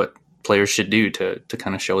 And that's what players should do to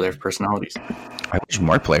kind of show their personalities. I wish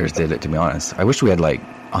more players did it, to be honest. I wish we had like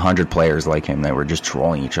 100 players like him that were just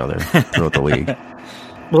trolling each other throughout the league.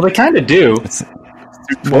 Well, they kind of do.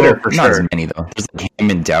 Twitter, for not sure. As many, though. There's like him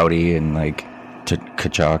and Doughty and like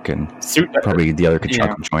Kachuk and probably the other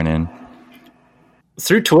Kachuk will join in.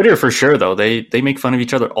 Through Twitter, for sure, though. They make fun of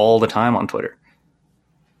each other all the time on Twitter.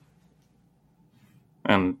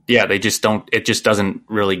 And yeah, they just don't. It just doesn't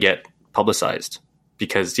really get publicized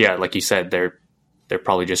because, yeah, like you said, they're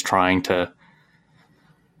probably just trying to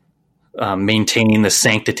maintain the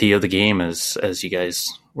sanctity of the game, as you guys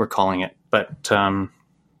were calling it. But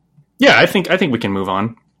yeah, I think we can move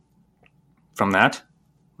on from that.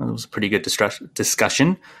 That was a pretty good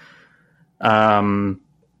discussion.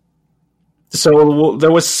 So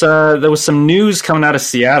there was some news coming out of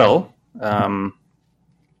Seattle.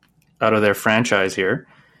 Out of their franchise here.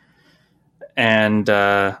 And,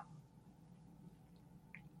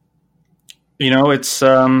 it's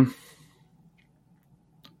the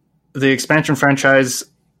expansion franchise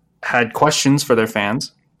had questions for their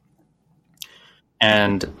fans.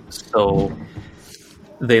 And so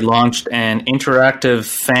they launched an interactive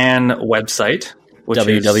fan website, which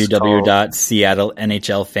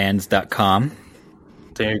www.seattlenhlfans.com.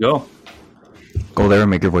 There you go. Go there and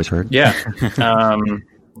make your voice heard. Yeah.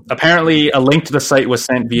 Apparently, a link to the site was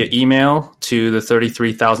sent via email to the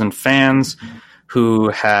 33,000 fans who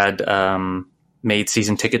had made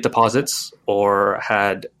season ticket deposits or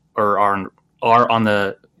are on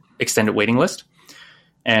the extended waiting list.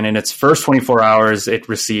 And in its first 24 hours, it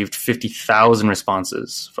received 50,000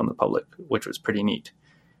 responses from the public, which was pretty neat.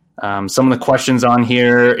 Some of the questions on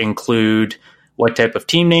here include, what type of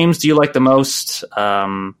team names do you like the most?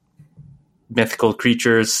 Mythical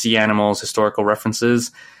creatures, sea animals, historical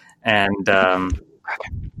references, and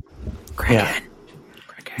Kraken.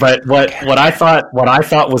 But what I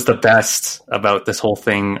thought was the best about this whole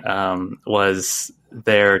thing was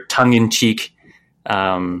their tongue-in-cheek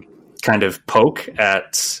kind of poke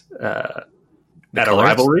at a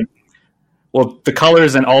rivalry. Well, the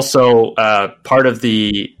colors, and also part of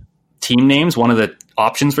the team names. One of the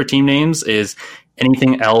options for team names is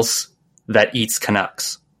anything else that eats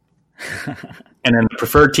Canucks. And then the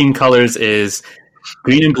preferred team colors is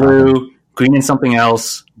green and blue, green and something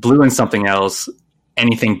else, blue and something else,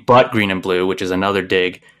 anything but green and blue, which is another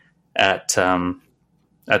dig at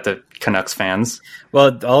the Canucks fans.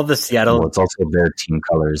 Well, all the Seattle. Well, it's also their team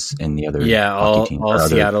colors in the other. Yeah, all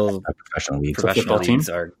Seattle professional leagues. Professional leagues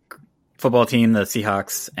are football team, the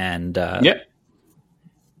Seahawks, and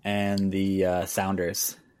and the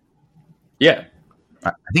Sounders. Yeah,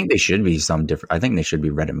 I think they should be some different. I think they should be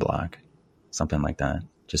red and black, something like that,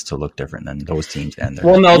 just to look different than those teams. And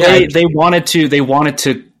well, no, they wanted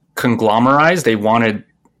to conglomerize. They wanted,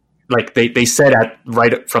 like they said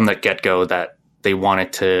right from the get go that they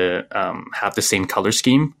wanted to have the same color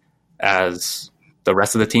scheme as the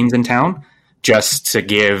rest of the teams in town, just to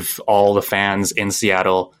give all the fans in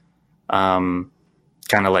Seattle kind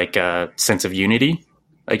of like a sense of unity,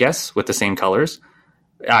 I guess, with the same colors.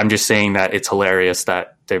 I'm just saying that it's hilarious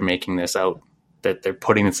that they're making this out, that they're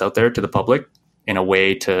putting this out there to the public in a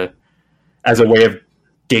way as a way of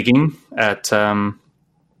digging at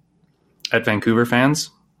Vancouver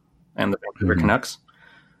fans and the Vancouver Canucks.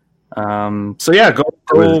 So yeah,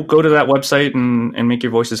 go to that website and make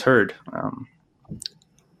your voices heard.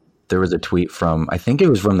 There was a tweet from, I think it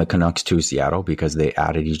was from the Canucks to Seattle, because they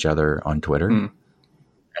added each other on Twitter. And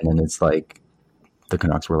then it's like, the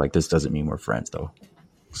Canucks were like, this doesn't mean we're friends though.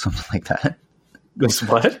 Something like that. This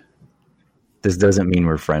what? This doesn't mean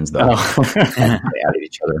we're friends though. Oh. They added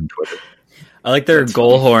each other on Twitter. I like their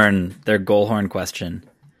goal horn question.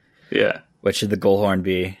 Yeah. What should the goal horn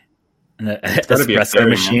be? An gotta be a espresso fairy,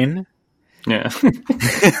 machine? Yeah.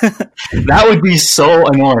 That would be so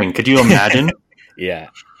annoying. Could you imagine? Yeah.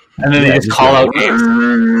 And then they just call out names.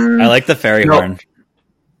 I like the fairy horn.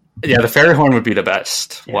 Yeah, the fairy horn would be the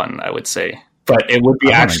best one, I would say. But it would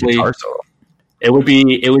be it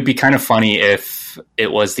would be kind of funny if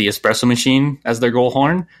it was the espresso machine as their goal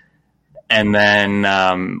horn, and then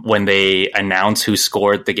when they announce who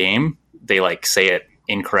scored the game, they like say it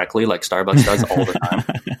incorrectly, like Starbucks does all the time.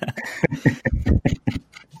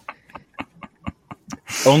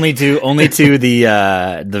 only to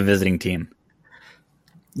the visiting team.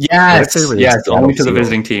 Yes, only to the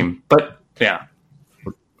visiting team. But yeah.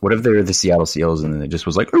 What if they're the Seattle Seals and then it just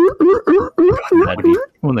was like when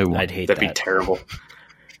they won? I'd hate That'd be terrible.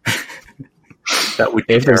 That would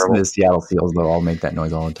be if terrible. There's the Seattle Seals, they'll all make that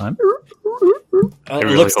noise all the time. It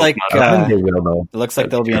looks like I think they will though. It looks like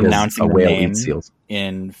they'll be announcing the whale name eats seals.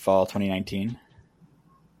 in fall 2019.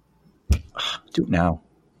 Do it now.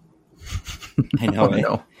 I know.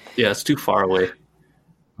 No. Yeah, it's too far away.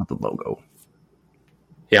 Not the logo.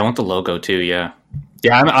 Yeah, I want the logo too. Yeah,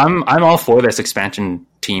 I'm all for this expansion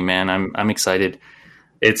team, man. I'm excited.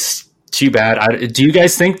 It's too bad. Do you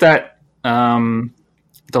guys think that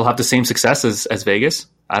they'll have the same success as Vegas?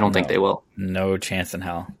 I don't think they will. No chance in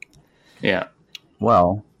hell. Yeah.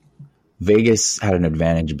 Well, Vegas had an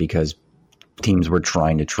advantage because teams were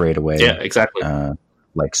trying to trade away. Yeah, exactly.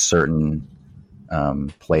 Like certain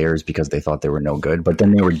players because they thought they were no good, but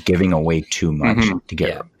then they were giving away too much to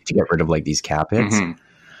get rid of like these cap hits.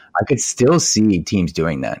 I could still see teams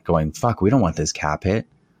doing that, going, "Fuck, we don't want this cap hit."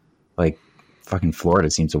 Like fucking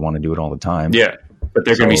Florida seems to want to do it all the time. Yeah, but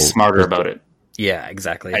they're going to be smarter about it. Yeah,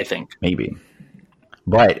 exactly. I think maybe.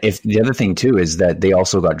 But if the other thing too is that they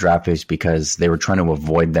also got draft picks because they were trying to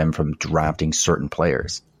avoid them from drafting certain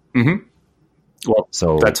players. Well,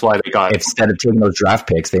 so that's why they got. Instead of taking those draft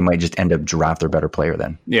picks, they might just end up draft their better player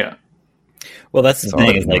then. Yeah. Well, that's the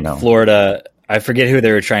thing. Is like Florida. I forget who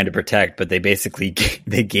they were trying to protect, but they basically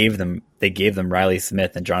they gave them Riley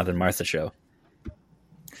Smith and Jonathan Marchessault.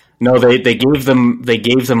 No, they gave them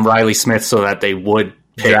Riley Smith so that they would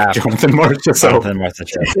pick Jonathan Marchessault.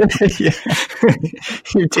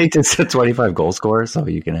 You take this 25 goal scorer, so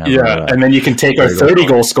you can have and then you can take our 30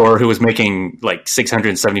 goal scorer who was making like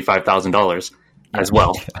 $675,000 as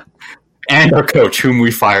well, and our coach whom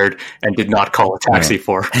we fired and did not call a taxi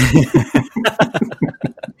for.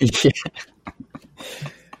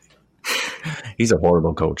 He's a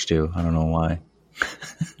horrible coach too. I don't know why.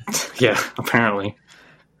 Yeah, apparently.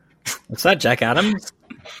 What's that, Jack Adams?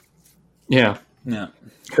 Yeah.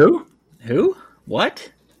 Who?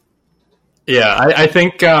 What? Yeah, I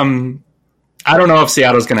think I don't know if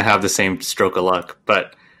Seattle's going to have the same stroke of luck,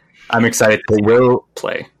 but I'm excited to will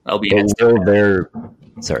play.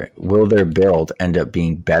 Will their build end up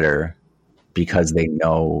being better because they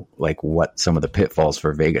know like what some of the pitfalls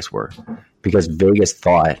for Vegas were? Because Vegas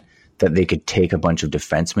thought that they could take a bunch of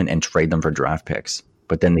defensemen and trade them for draft picks,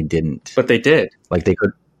 but then they didn't. But they did. Like they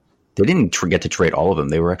didn't get to trade all of them.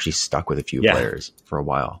 They were actually stuck with a few players for a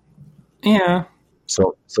while. Yeah.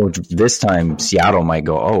 So this time Seattle might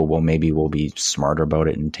go, oh, well, maybe we'll be smarter about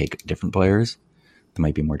it and take different players. that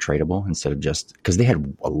might be more tradable instead of just because they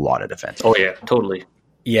had a lot of defense. Oh yeah, totally.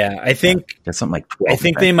 Yeah, I think That's something like 12 I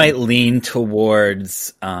think they defense. might lean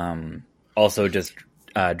towards also just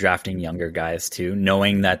drafting younger guys too,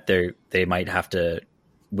 knowing that they might have to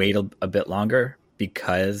wait a bit longer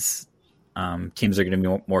because teams are going to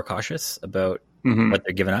be more cautious about what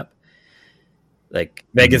they're giving up. Like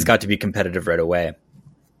Vegas got to be competitive right away,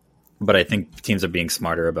 but I think teams are being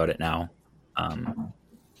smarter about it now,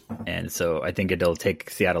 and so I think it'll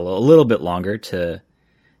take Seattle a little bit longer to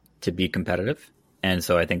be competitive. And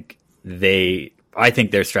so I think their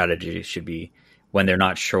strategy should be when they're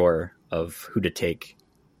not sure of who to take,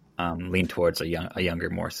 lean towards a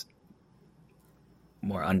younger, more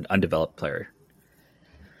undeveloped player.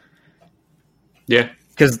 Yeah,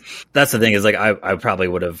 because that's the thing is like I probably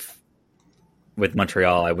would have with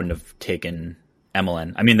Montreal. I wouldn't have taken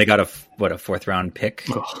Emelin. I mean, they got a 4th round pick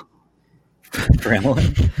for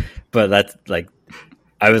Emelin, but that's like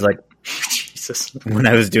I was like. Jesus. When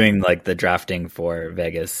I was doing like the drafting for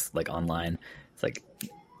Vegas, like online, it's like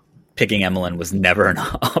picking Emelin was never an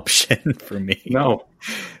option for me. No.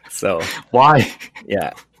 So why?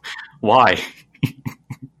 Yeah. Why?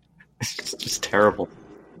 It's just terrible.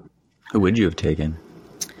 Who would you have taken?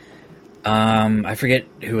 I forget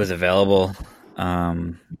who was available.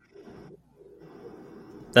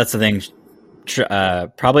 That's the thing.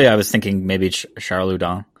 Probably I was thinking maybe Charles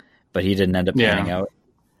Hudon, but he didn't end up panning out.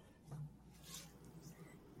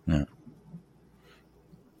 Yeah.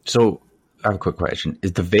 So I have a quick question.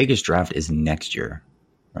 Is the Vegas draft is next year,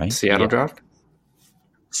 right? Seattle draft?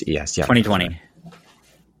 Yes, yeah. 2020.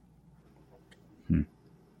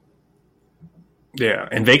 Yeah,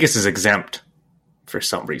 and Vegas is exempt for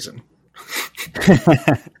some reason. Well,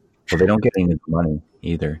 they don't get any money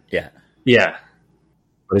either. Yeah. Yeah.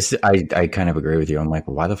 But I kind of agree with you. I'm like,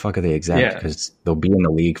 well, why the fuck are they exempt? Yeah. Because they'll be in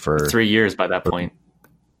the league for 3 years by that point.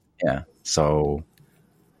 Yeah. So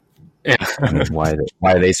Yeah. I mean, why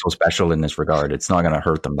are they so special in this regard? It's not going to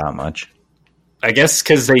hurt them that much. I guess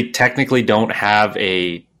because they technically don't have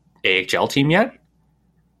a AHL team yet.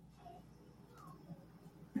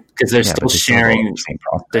 Because they're still sharing.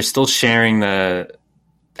 They're still sharing the.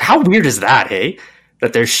 How weird is that? Hey,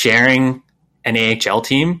 that they're sharing an AHL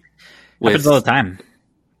team. Happens all the time.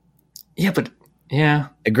 Yeah, but yeah,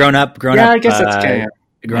 Grown up. I guess that's kind of.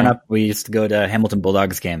 Growing up, we used to go to Hamilton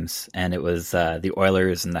Bulldogs games, and it was the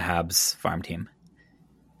Oilers and the Habs farm team,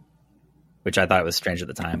 which I thought was strange at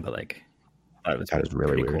the time, but like, that was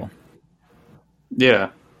really weird. Cool.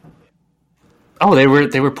 Yeah. Oh, they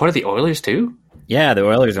were part of the Oilers too? Yeah, the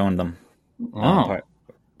Oilers owned them. Oh,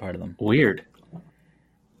 part of them. Weird.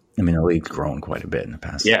 I mean, the league's grown quite a bit in the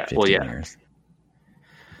past 15 years.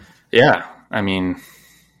 Yeah, I mean,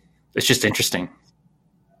 it's just interesting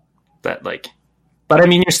that like. But I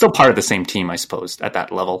mean, you're still part of the same team, I suppose, at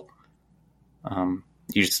that level. You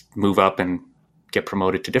just move up and get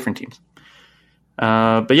promoted to different teams.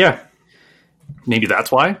 But yeah, maybe that's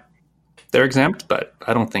why they're exempt, but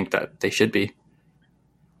I don't think that they should be.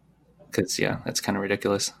 Because, yeah, that's kind of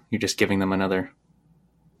ridiculous. You're just giving them another...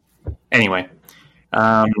 Anyway,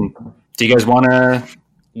 do you guys want to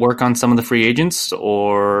work on some of the free agents,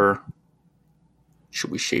 or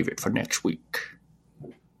should we shave it for next week?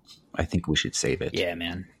 I think we should save it. Yeah,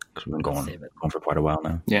 man. Because we've been going for quite a while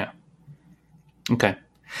now. Yeah. Okay.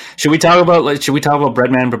 Should we talk about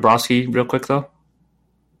Breadman and Bobrovsky real quick though?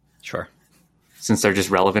 Sure. Since they're just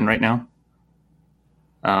relevant right now.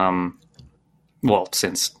 Well,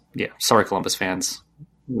 sorry, Columbus fans,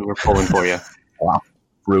 we were pulling for you. Wow,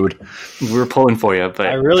 rude. We were pulling for you, but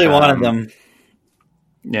I really wanted them.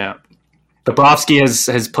 Yeah, Bobrovsky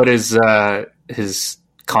has put his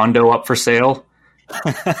condo up for sale.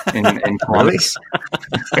 In Columbus.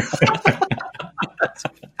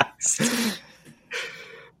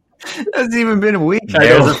 Hasn't even been a week.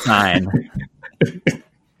 There's a sign.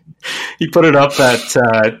 He put it up at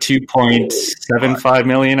 $2.75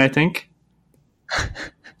 million, I think.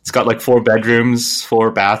 It's got like 4 bedrooms,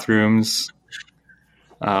 4 bathrooms,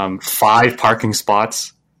 5 parking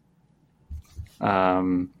spots,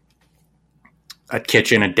 a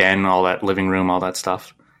kitchen, a den, all that, living room, all that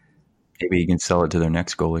stuff. Maybe you can sell it to their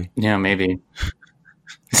next goalie. Yeah, maybe.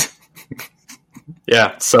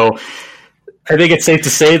 Yeah, so I think it's safe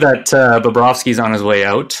to say that Bobrovsky's on his way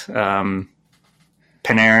out.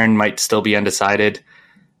 Panarin might still be undecided.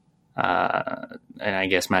 And I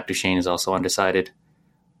guess Matt Duchene is also undecided.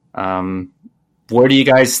 Where do you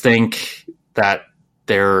guys think that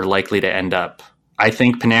they're likely to end up? I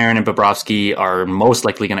think Panarin and Bobrovsky are most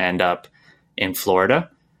likely going to end up in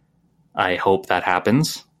Florida. I hope that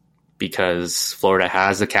happens, because Florida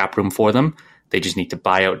has the cap room for them. They just need to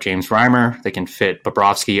buy out James Reimer. They can fit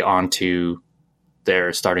Bobrovsky onto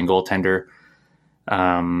their starting goaltender.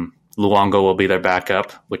 Luongo will be their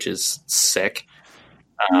backup, which is sick.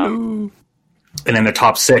 And then the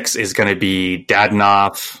top six is going to be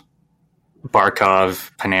Dadonov,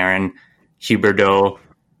 Barkov, Panarin, Huberdeau,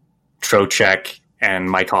 Trocheck, and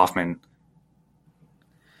Mike Hoffman.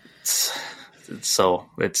 So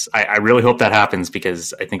I really hope that happens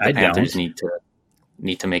because I think the Panthers need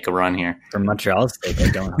to make a run here. For Montreal's sake,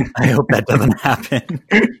 I hope that doesn't happen.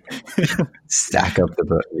 Stack up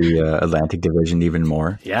the Atlantic Division even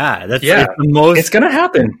more. Yeah, it's the most. It's going to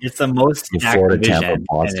happen. It's the most stacked Florida, division, Tampa,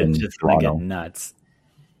 Boston, and it's just going to Toronto. get nuts.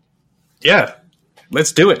 Yeah,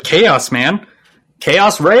 let's do it. Chaos, man.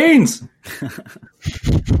 Chaos reigns.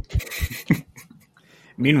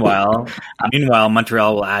 Meanwhile,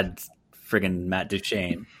 Montreal will add friggin' Matt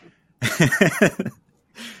Duchene.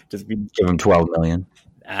 Just Give him $12 million.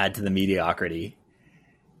 Add to the mediocrity.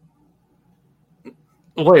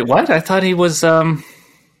 Wait, what? I thought he was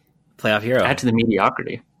Playoff hero. add to the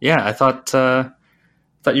mediocrity. Yeah, I thought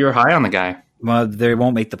you were high on the guy. Well, they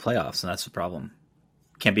won't make the playoffs, and that's the problem.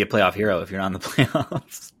 Can't be a playoff hero if you're not in the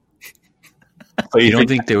playoffs. But you don't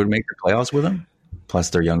think they would make the playoffs with him? Plus,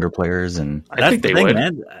 they're younger players, and I think they would.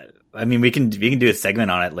 Man. I mean, we can do a segment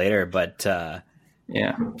on it later, but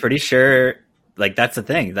Yeah, pretty sure. Like that's the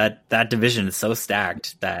thing that division is so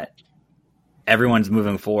stacked that everyone's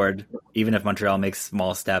moving forward. Even if Montreal makes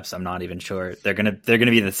small steps, I'm not even sure they're gonna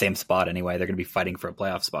be in the same spot anyway. They're gonna be fighting for a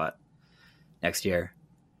playoff spot next year.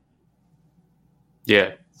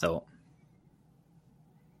 yeah, So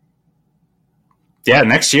yeah.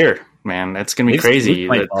 Next year, man, that's gonna be crazy.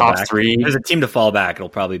 might The fall top back. three. If there's a team to fall back, it'll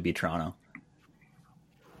probably be Toronto.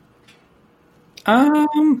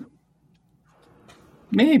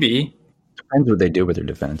 Maybe. depends what they do with their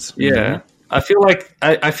defense. Yeah, I feel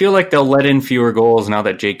like they'll let in fewer goals now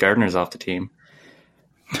that Jake Gardner's off the team.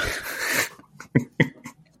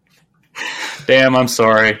 Damn, I'm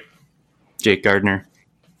sorry, Jake Gardner.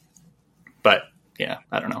 But yeah,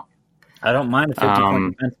 I don't know. I don't mind a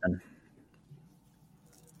 50-point defenseman.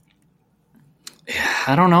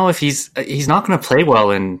 I don't know if he's not going to play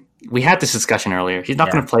well in. We had this discussion earlier. He's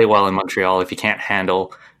not going to play well in Montreal if he can't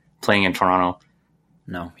handle playing in Toronto.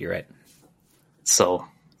 No, you're right. So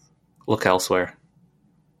look elsewhere.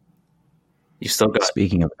 You still got.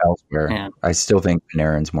 Speaking of elsewhere, Yeah. I still think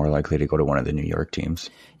Panarin's more likely to go to one of the New York teams.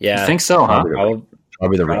 Yeah, You think so, huh? Probably,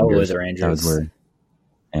 Probably the Probably Rangers. the Rangers. That was where-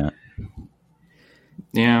 yeah.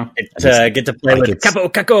 Yeah. get to play like with it's- Capo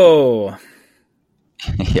Caco.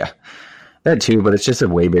 Yeah. That too, but it's just a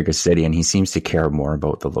way bigger city, and he seems to care more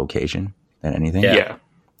about the location than anything. Yeah.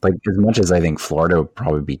 Like, as much as I think Florida would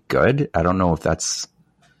probably be good, I don't know if that's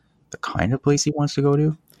the kind of place he wants to go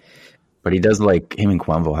to. But he does like him and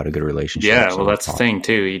Quenville had a good relationship. Yeah, so well, that's the thing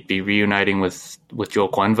too. He'd be reuniting with Joel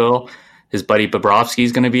Quenneville. His buddy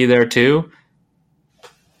Bobrovsky's going to be there too,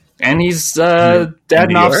 and he's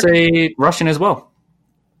Dadonov's a Russian as well.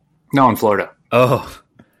 No, in Florida. Oh,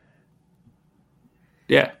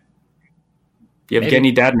 Yeah,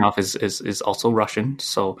 Yevgeny Dadonov is also Russian,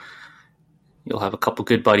 so you'll have a couple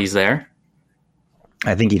good buddies there.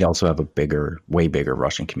 I think he'd also have a way bigger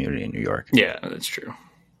Russian community in New York. Yeah, that's true.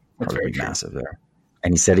 That's Probably very true. massive there.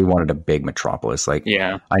 And he said he wanted a big metropolis. Like,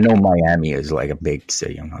 Yeah. I know Miami is like a big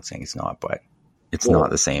city. I'm not saying it's not, but it's Well- not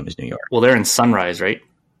the same as New York. Well, they're in Sunrise, right?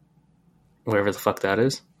 Wherever the fuck that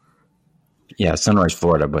is. Yeah, Sunrise,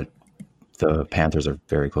 Florida, but the Panthers are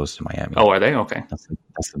very close to Miami. Oh, are they? Okay, That's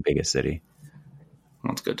the biggest city.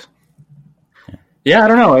 that's good. Yeah, I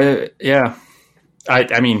don't know. Yeah,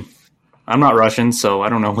 I mean, I'm not Russian, so I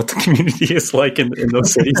don't know what the community is like in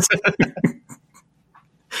those cities.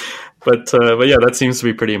 But yeah, that seems to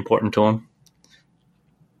be pretty important to him.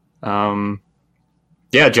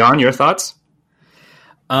 Yeah, John, your thoughts?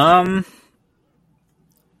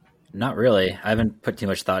 not really. I haven't put too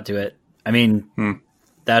much thought to it. I mean,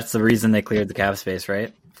 that's the reason they cleared the cap space,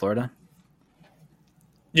 right? Florida,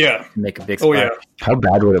 Yeah. make a big Oh, splash. yeah. How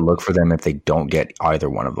bad would it look for them if they don't get either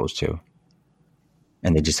one of those two?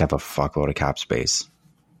 And they just have a fuckload of cap space.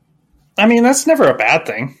 I mean, that's never a bad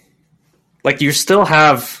thing. Like, you still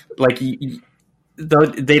have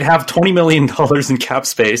they'd have $20 million in cap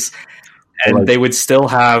space, and Like- they would still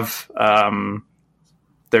have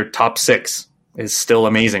their top six is still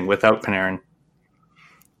amazing without Panarin.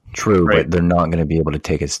 True, Right. but they're not going to be able to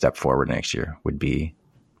take a step forward next year. It would be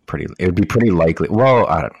pretty likely. Well,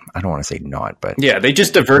 I don't want to say not, but Yeah, they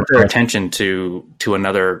just divert their attention to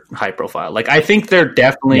another high profile. Like, I think they're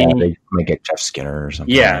definitely yeah, they might get Jeff Skinner or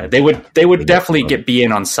something. Yeah, they would definitely be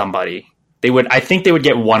in on somebody. I think they would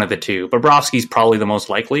get one of the two. Bobrovsky's probably the most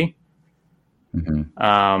likely.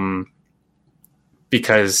 Mhm.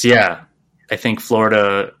 Because I think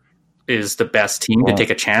Florida is the best team to take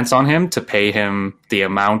a chance on him, to pay him the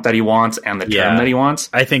amount that he wants and the term that he wants.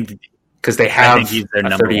 I think because they have he's their a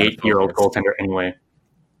number 38-year-old goaltender anyway.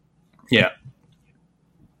 Yeah.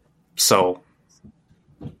 So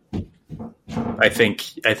I think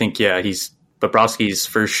Bobrovsky's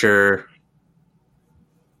for sure.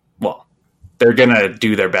 Well, they're gonna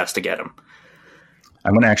do their best to get him.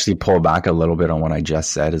 I'm going to actually pull back a little bit on what I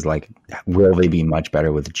just said is like, will they be much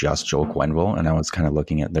better with just Joel Quenneville? And I was kind of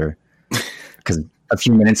looking at because a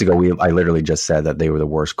few minutes ago, I literally just said that they were the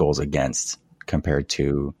worst goals against compared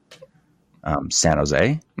to San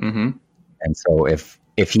Jose. Mm-hmm. And so if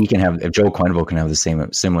Joel Quenneville can have the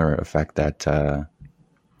similar effect that,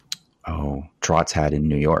 Trotz had in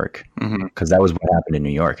New York, because that was what happened in New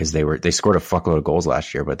York is they scored a fuckload of goals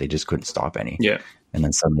last year, but they just couldn't stop any. Yeah. And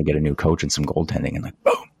then suddenly get a new coach and some goaltending, and like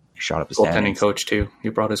boom, he shot up his goaltending coach too. He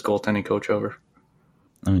brought his goaltending coach over.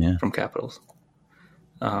 Oh yeah, from Capitals.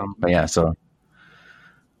 But yeah, so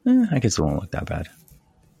I guess it won't look that bad.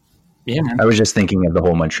 Yeah, man. I was just thinking of the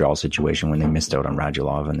whole Montreal situation when they missed out on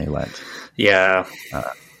Radulov and they let. That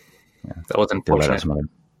was unfortunate.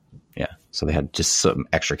 So they had just some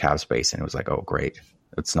extra cap space, and it was like, oh great,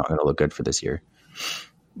 it's not going to look good for this year.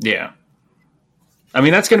 Yeah, I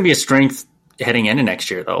mean that's going to be a strength heading into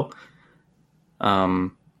next year, though. I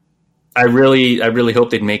really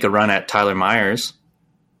hope they'd make a run at Tyler Myers.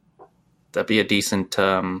 That'd be a decent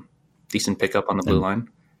pickup on the blue line.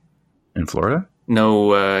 In Florida?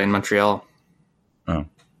 No, in Montreal. Oh,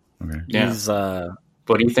 okay. Yeah. He's,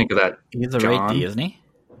 what do you think of that? He's a John? right D, isn't he?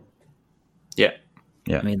 Yeah.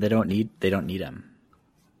 Yeah. I mean, they don't need him.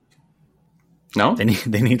 No, they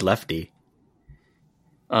need lefty.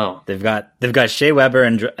 Oh, they've got Shea Weber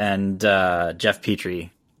and Jeff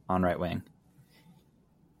Petrie on right wing.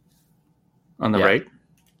 On the right.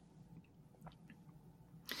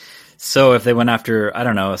 So if they went after, I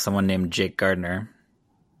don't know, someone named Jake Gardner.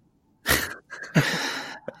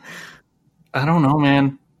 I don't know,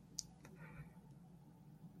 man.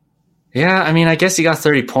 Yeah, I mean, I guess he got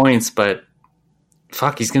 30 points, but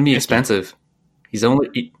fuck, he's going to be expensive. He's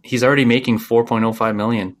already making $4.05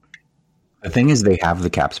 million. The thing is, they have the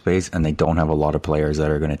cap space, and they don't have a lot of players that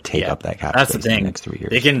are going to take up that cap That's space the thing. in the next 3 years.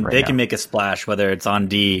 They can make a splash, whether it's on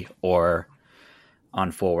D or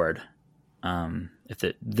on forward. If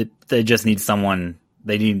they just need someone,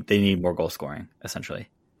 they need more goal scoring. Essentially,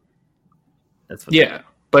 that's what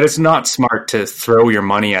but it's not smart to throw your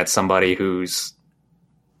money at somebody who's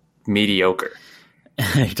mediocre.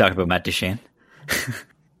 You talking about Matt Duchene?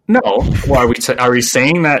 No. Well, are we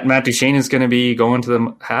saying that Matt Duchene is going to be going to the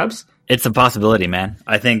Habs? It's a possibility, man.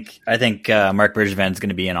 I think Mark Bergevin is going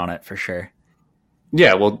to be in on it for sure.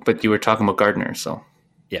 Yeah, well, but you were talking about Gardner, so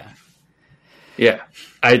yeah.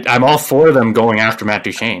 I'm all for them going after Matt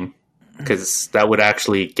Duchene because that would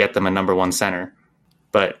actually get them a number one center.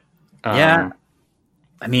 But I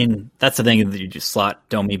mean that's the thing that you just slot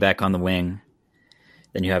Domi back on the wing,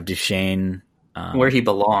 then you have Duchene where he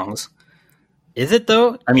belongs. Is it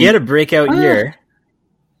though? I mean, he had a breakout year.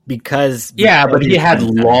 Because but he had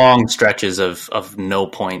long stretches of no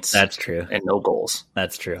points. That's true. And no goals.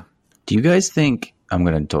 That's true. Do you guys think I'm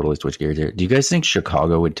going to totally switch gears here? Do you guys think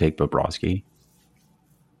Chicago would take Bobrovsky?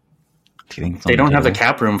 Do you think they don't have the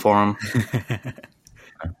cap room for him?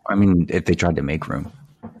 I mean, if they tried to make room,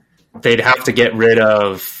 they'd have to get rid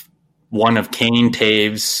of one of Kane,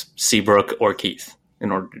 Taves, Seabrook, or Keith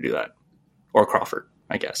in order to do that, or Crawford,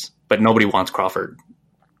 I guess. But nobody wants Crawford.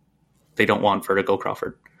 They don't want Vertigo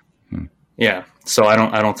Crawford. Yeah, so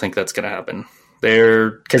I don't think that's going to happen.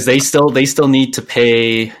 Because they still need to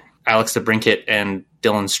pay Alex DeBrincat and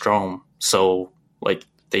Dylan Strome, so like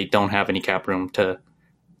they don't have any cap room to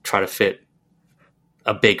try to fit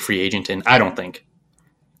a big free agent in. I don't think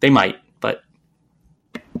they might, but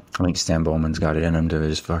I think Stan Bowman's got it in him to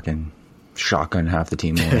just fucking shotgun half the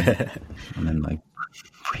team away and then like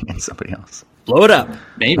bring in somebody else. Blow it up,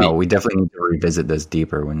 maybe. No, we definitely need to revisit this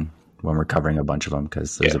deeper when we're covering a bunch of them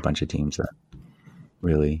because there's a bunch of teams that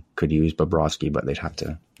really could use Bobrovsky, but they'd have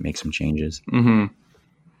to make some changes. Mm-hmm.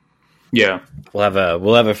 Yeah, we'll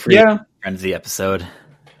have a free frenzy episode.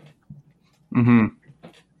 Mm-hmm.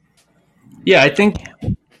 Yeah, I think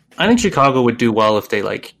Chicago would do well if they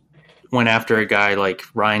like went after a guy like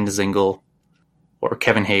Ryan Dzingel or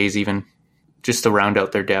Kevin Hayes, even just to round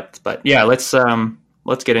out their depth. But yeah, let's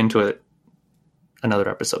get into it another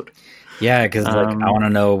episode. Yeah, because I want to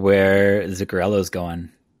know where Zuccarello's going.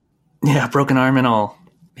 Yeah, broken arm and all.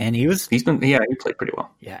 And he played pretty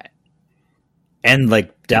well. Yeah, and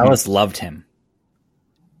like Dallas loved him.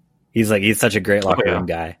 He's such a great locker room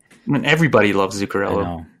guy. I mean, everybody loves I Zuccarello.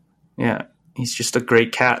 know. Yeah, he's just a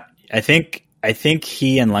great cat. I think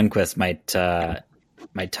he and Lundqvist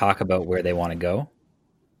might talk about where they want to go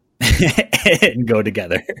and go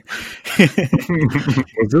together. Well,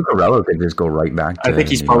 Zuccarello could just go right back to I think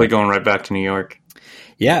he's New probably York. going right back to New York.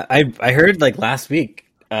 Yeah, I heard like last week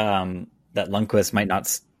that Lundqvist might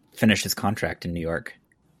not finish his contract in New York.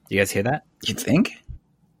 Do you guys hear that? You think?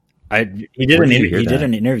 He did Where did you hear that?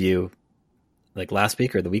 an interview like last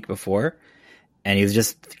week or the week before, and he was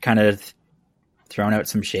just kind of throwing out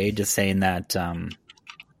some shade, just saying that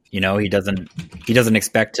he doesn't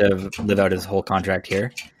expect to live out his whole contract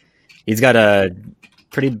here. He's got a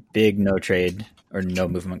pretty big no trade or no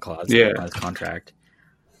movement clause on his contract.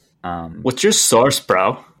 What's your source,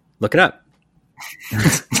 bro? Look it up.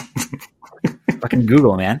 Fucking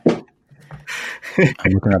Google, man.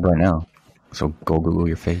 I'm looking up right now. So go Google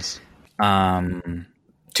your face. To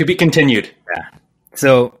be continued. Yeah.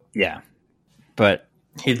 So yeah, but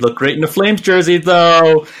He'd look great in the Flames jersey,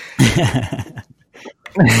 though.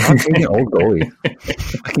 I'm taking an old goalie.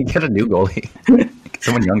 I can get a new goalie. Get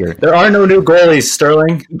someone younger. There are no new goalies,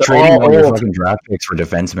 Sterling. They're Trading all all your old. fucking draft picks for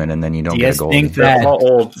defensemen, and then you don't do you get guys a goalie. think They're that? all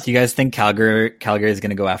old. Do you guys think Calgary is going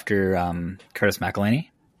to go after Curtis McElhinney?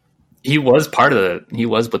 He was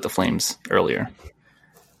with the Flames earlier.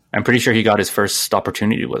 I'm pretty sure he got his first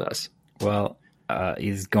opportunity with us. Well,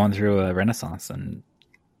 he's going through a renaissance, and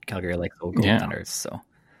Calgary likes old goaltenders. So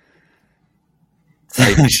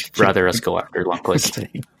I'd rather us go after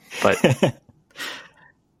Lundqvist. But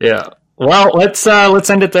yeah, well, let's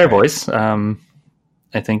end it there, boys. I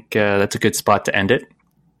think that's a good spot to end it.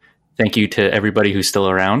 Thank you to everybody who's still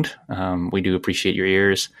around. We do appreciate your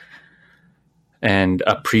ears and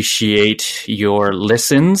appreciate your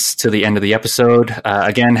listens to the end of the episode.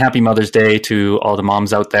 Again, happy Mother's Day to all the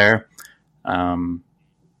moms out there.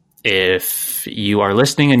 If you are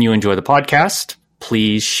listening and you enjoy the podcast,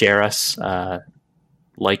 please share us,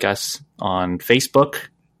 like us on Facebook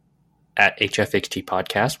at HFHT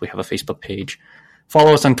Podcast. We have a Facebook page.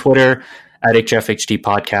 Follow us on Twitter at HFHT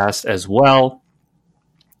Podcast as well.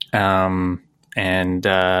 Get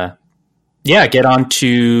on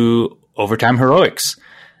to Overtime Heroics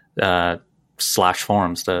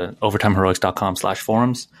 /forums, the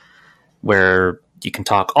overtimeheroics.com/forums, where you can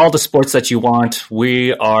talk all the sports that you want.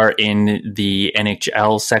 We are in the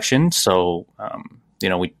NHL section, so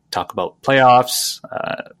we talk about playoffs,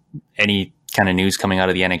 any kind of news coming out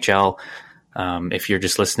of the NHL. If you're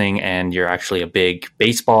just listening and you're actually a big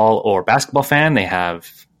baseball or basketball fan, they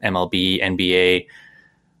have MLB, NBA,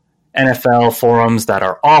 NFL forums that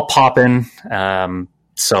are all popping.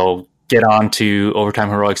 So get on to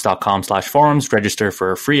overtimeheroics.com/forums, register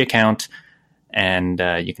for a free account, and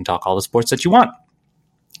you can talk all the sports that you want.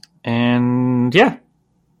 And yeah,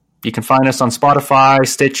 you can find us on Spotify,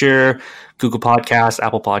 Stitcher, Google Podcasts,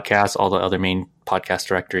 Apple Podcasts, all the other main podcast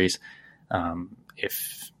directories.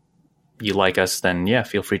 If you like us, then yeah,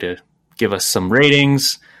 feel free to give us some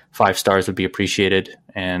ratings. 5 stars would be appreciated.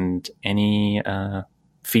 And any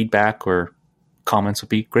feedback or comments would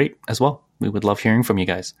be great as well. We would love hearing from you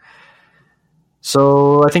guys.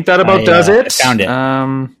 So I think that about does it. I found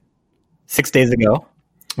it. 6 days ago.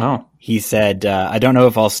 Oh, He said, I don't know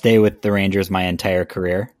if I'll stay with the Rangers my entire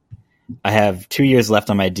career. I have 2 years left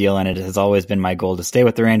on my deal, and it has always been my goal to stay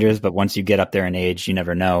with the Rangers, but once you get up there in age, you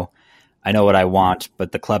never know. I know what I want, but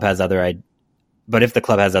if the club has other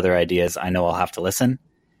ideas, I know I'll have to listen.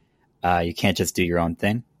 You can't just do your own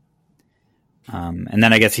thing. And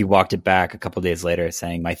then I guess he walked it back a couple days later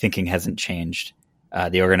saying, my thinking hasn't changed.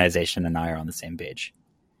 The organization and I are on the same page.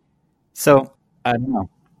 So, I don't know.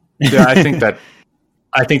 yeah,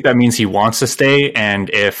 I think that means he wants to stay, and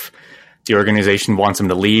if the organization wants him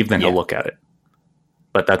to leave, then he'll look at it.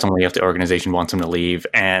 But that's only if the organization wants him to leave,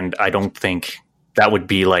 and I don't think that would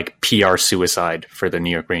be like PR suicide for the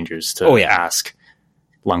New York Rangers to ask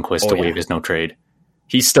Lundqvist to waive his no trade.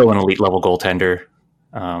 He's still an elite level goaltender.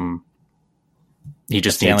 He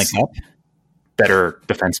just needs better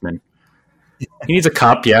defensemen. He needs a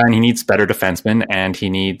cup, and he needs better defensemen, and he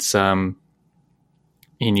needs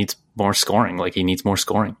more scoring. Like, he needs more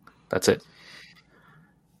scoring. That's it.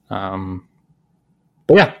 But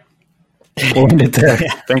yeah, we'll end it there.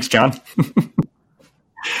 Thanks, John.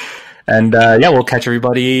 And we'll catch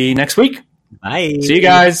everybody next week. Bye. See you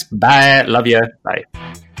guys. Bye. Love you. Bye.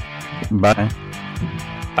 Bye.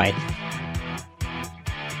 Bye.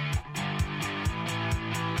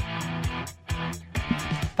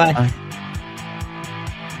 Bye. Bye.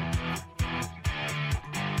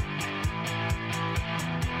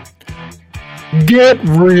 Get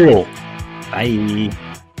real. Bye.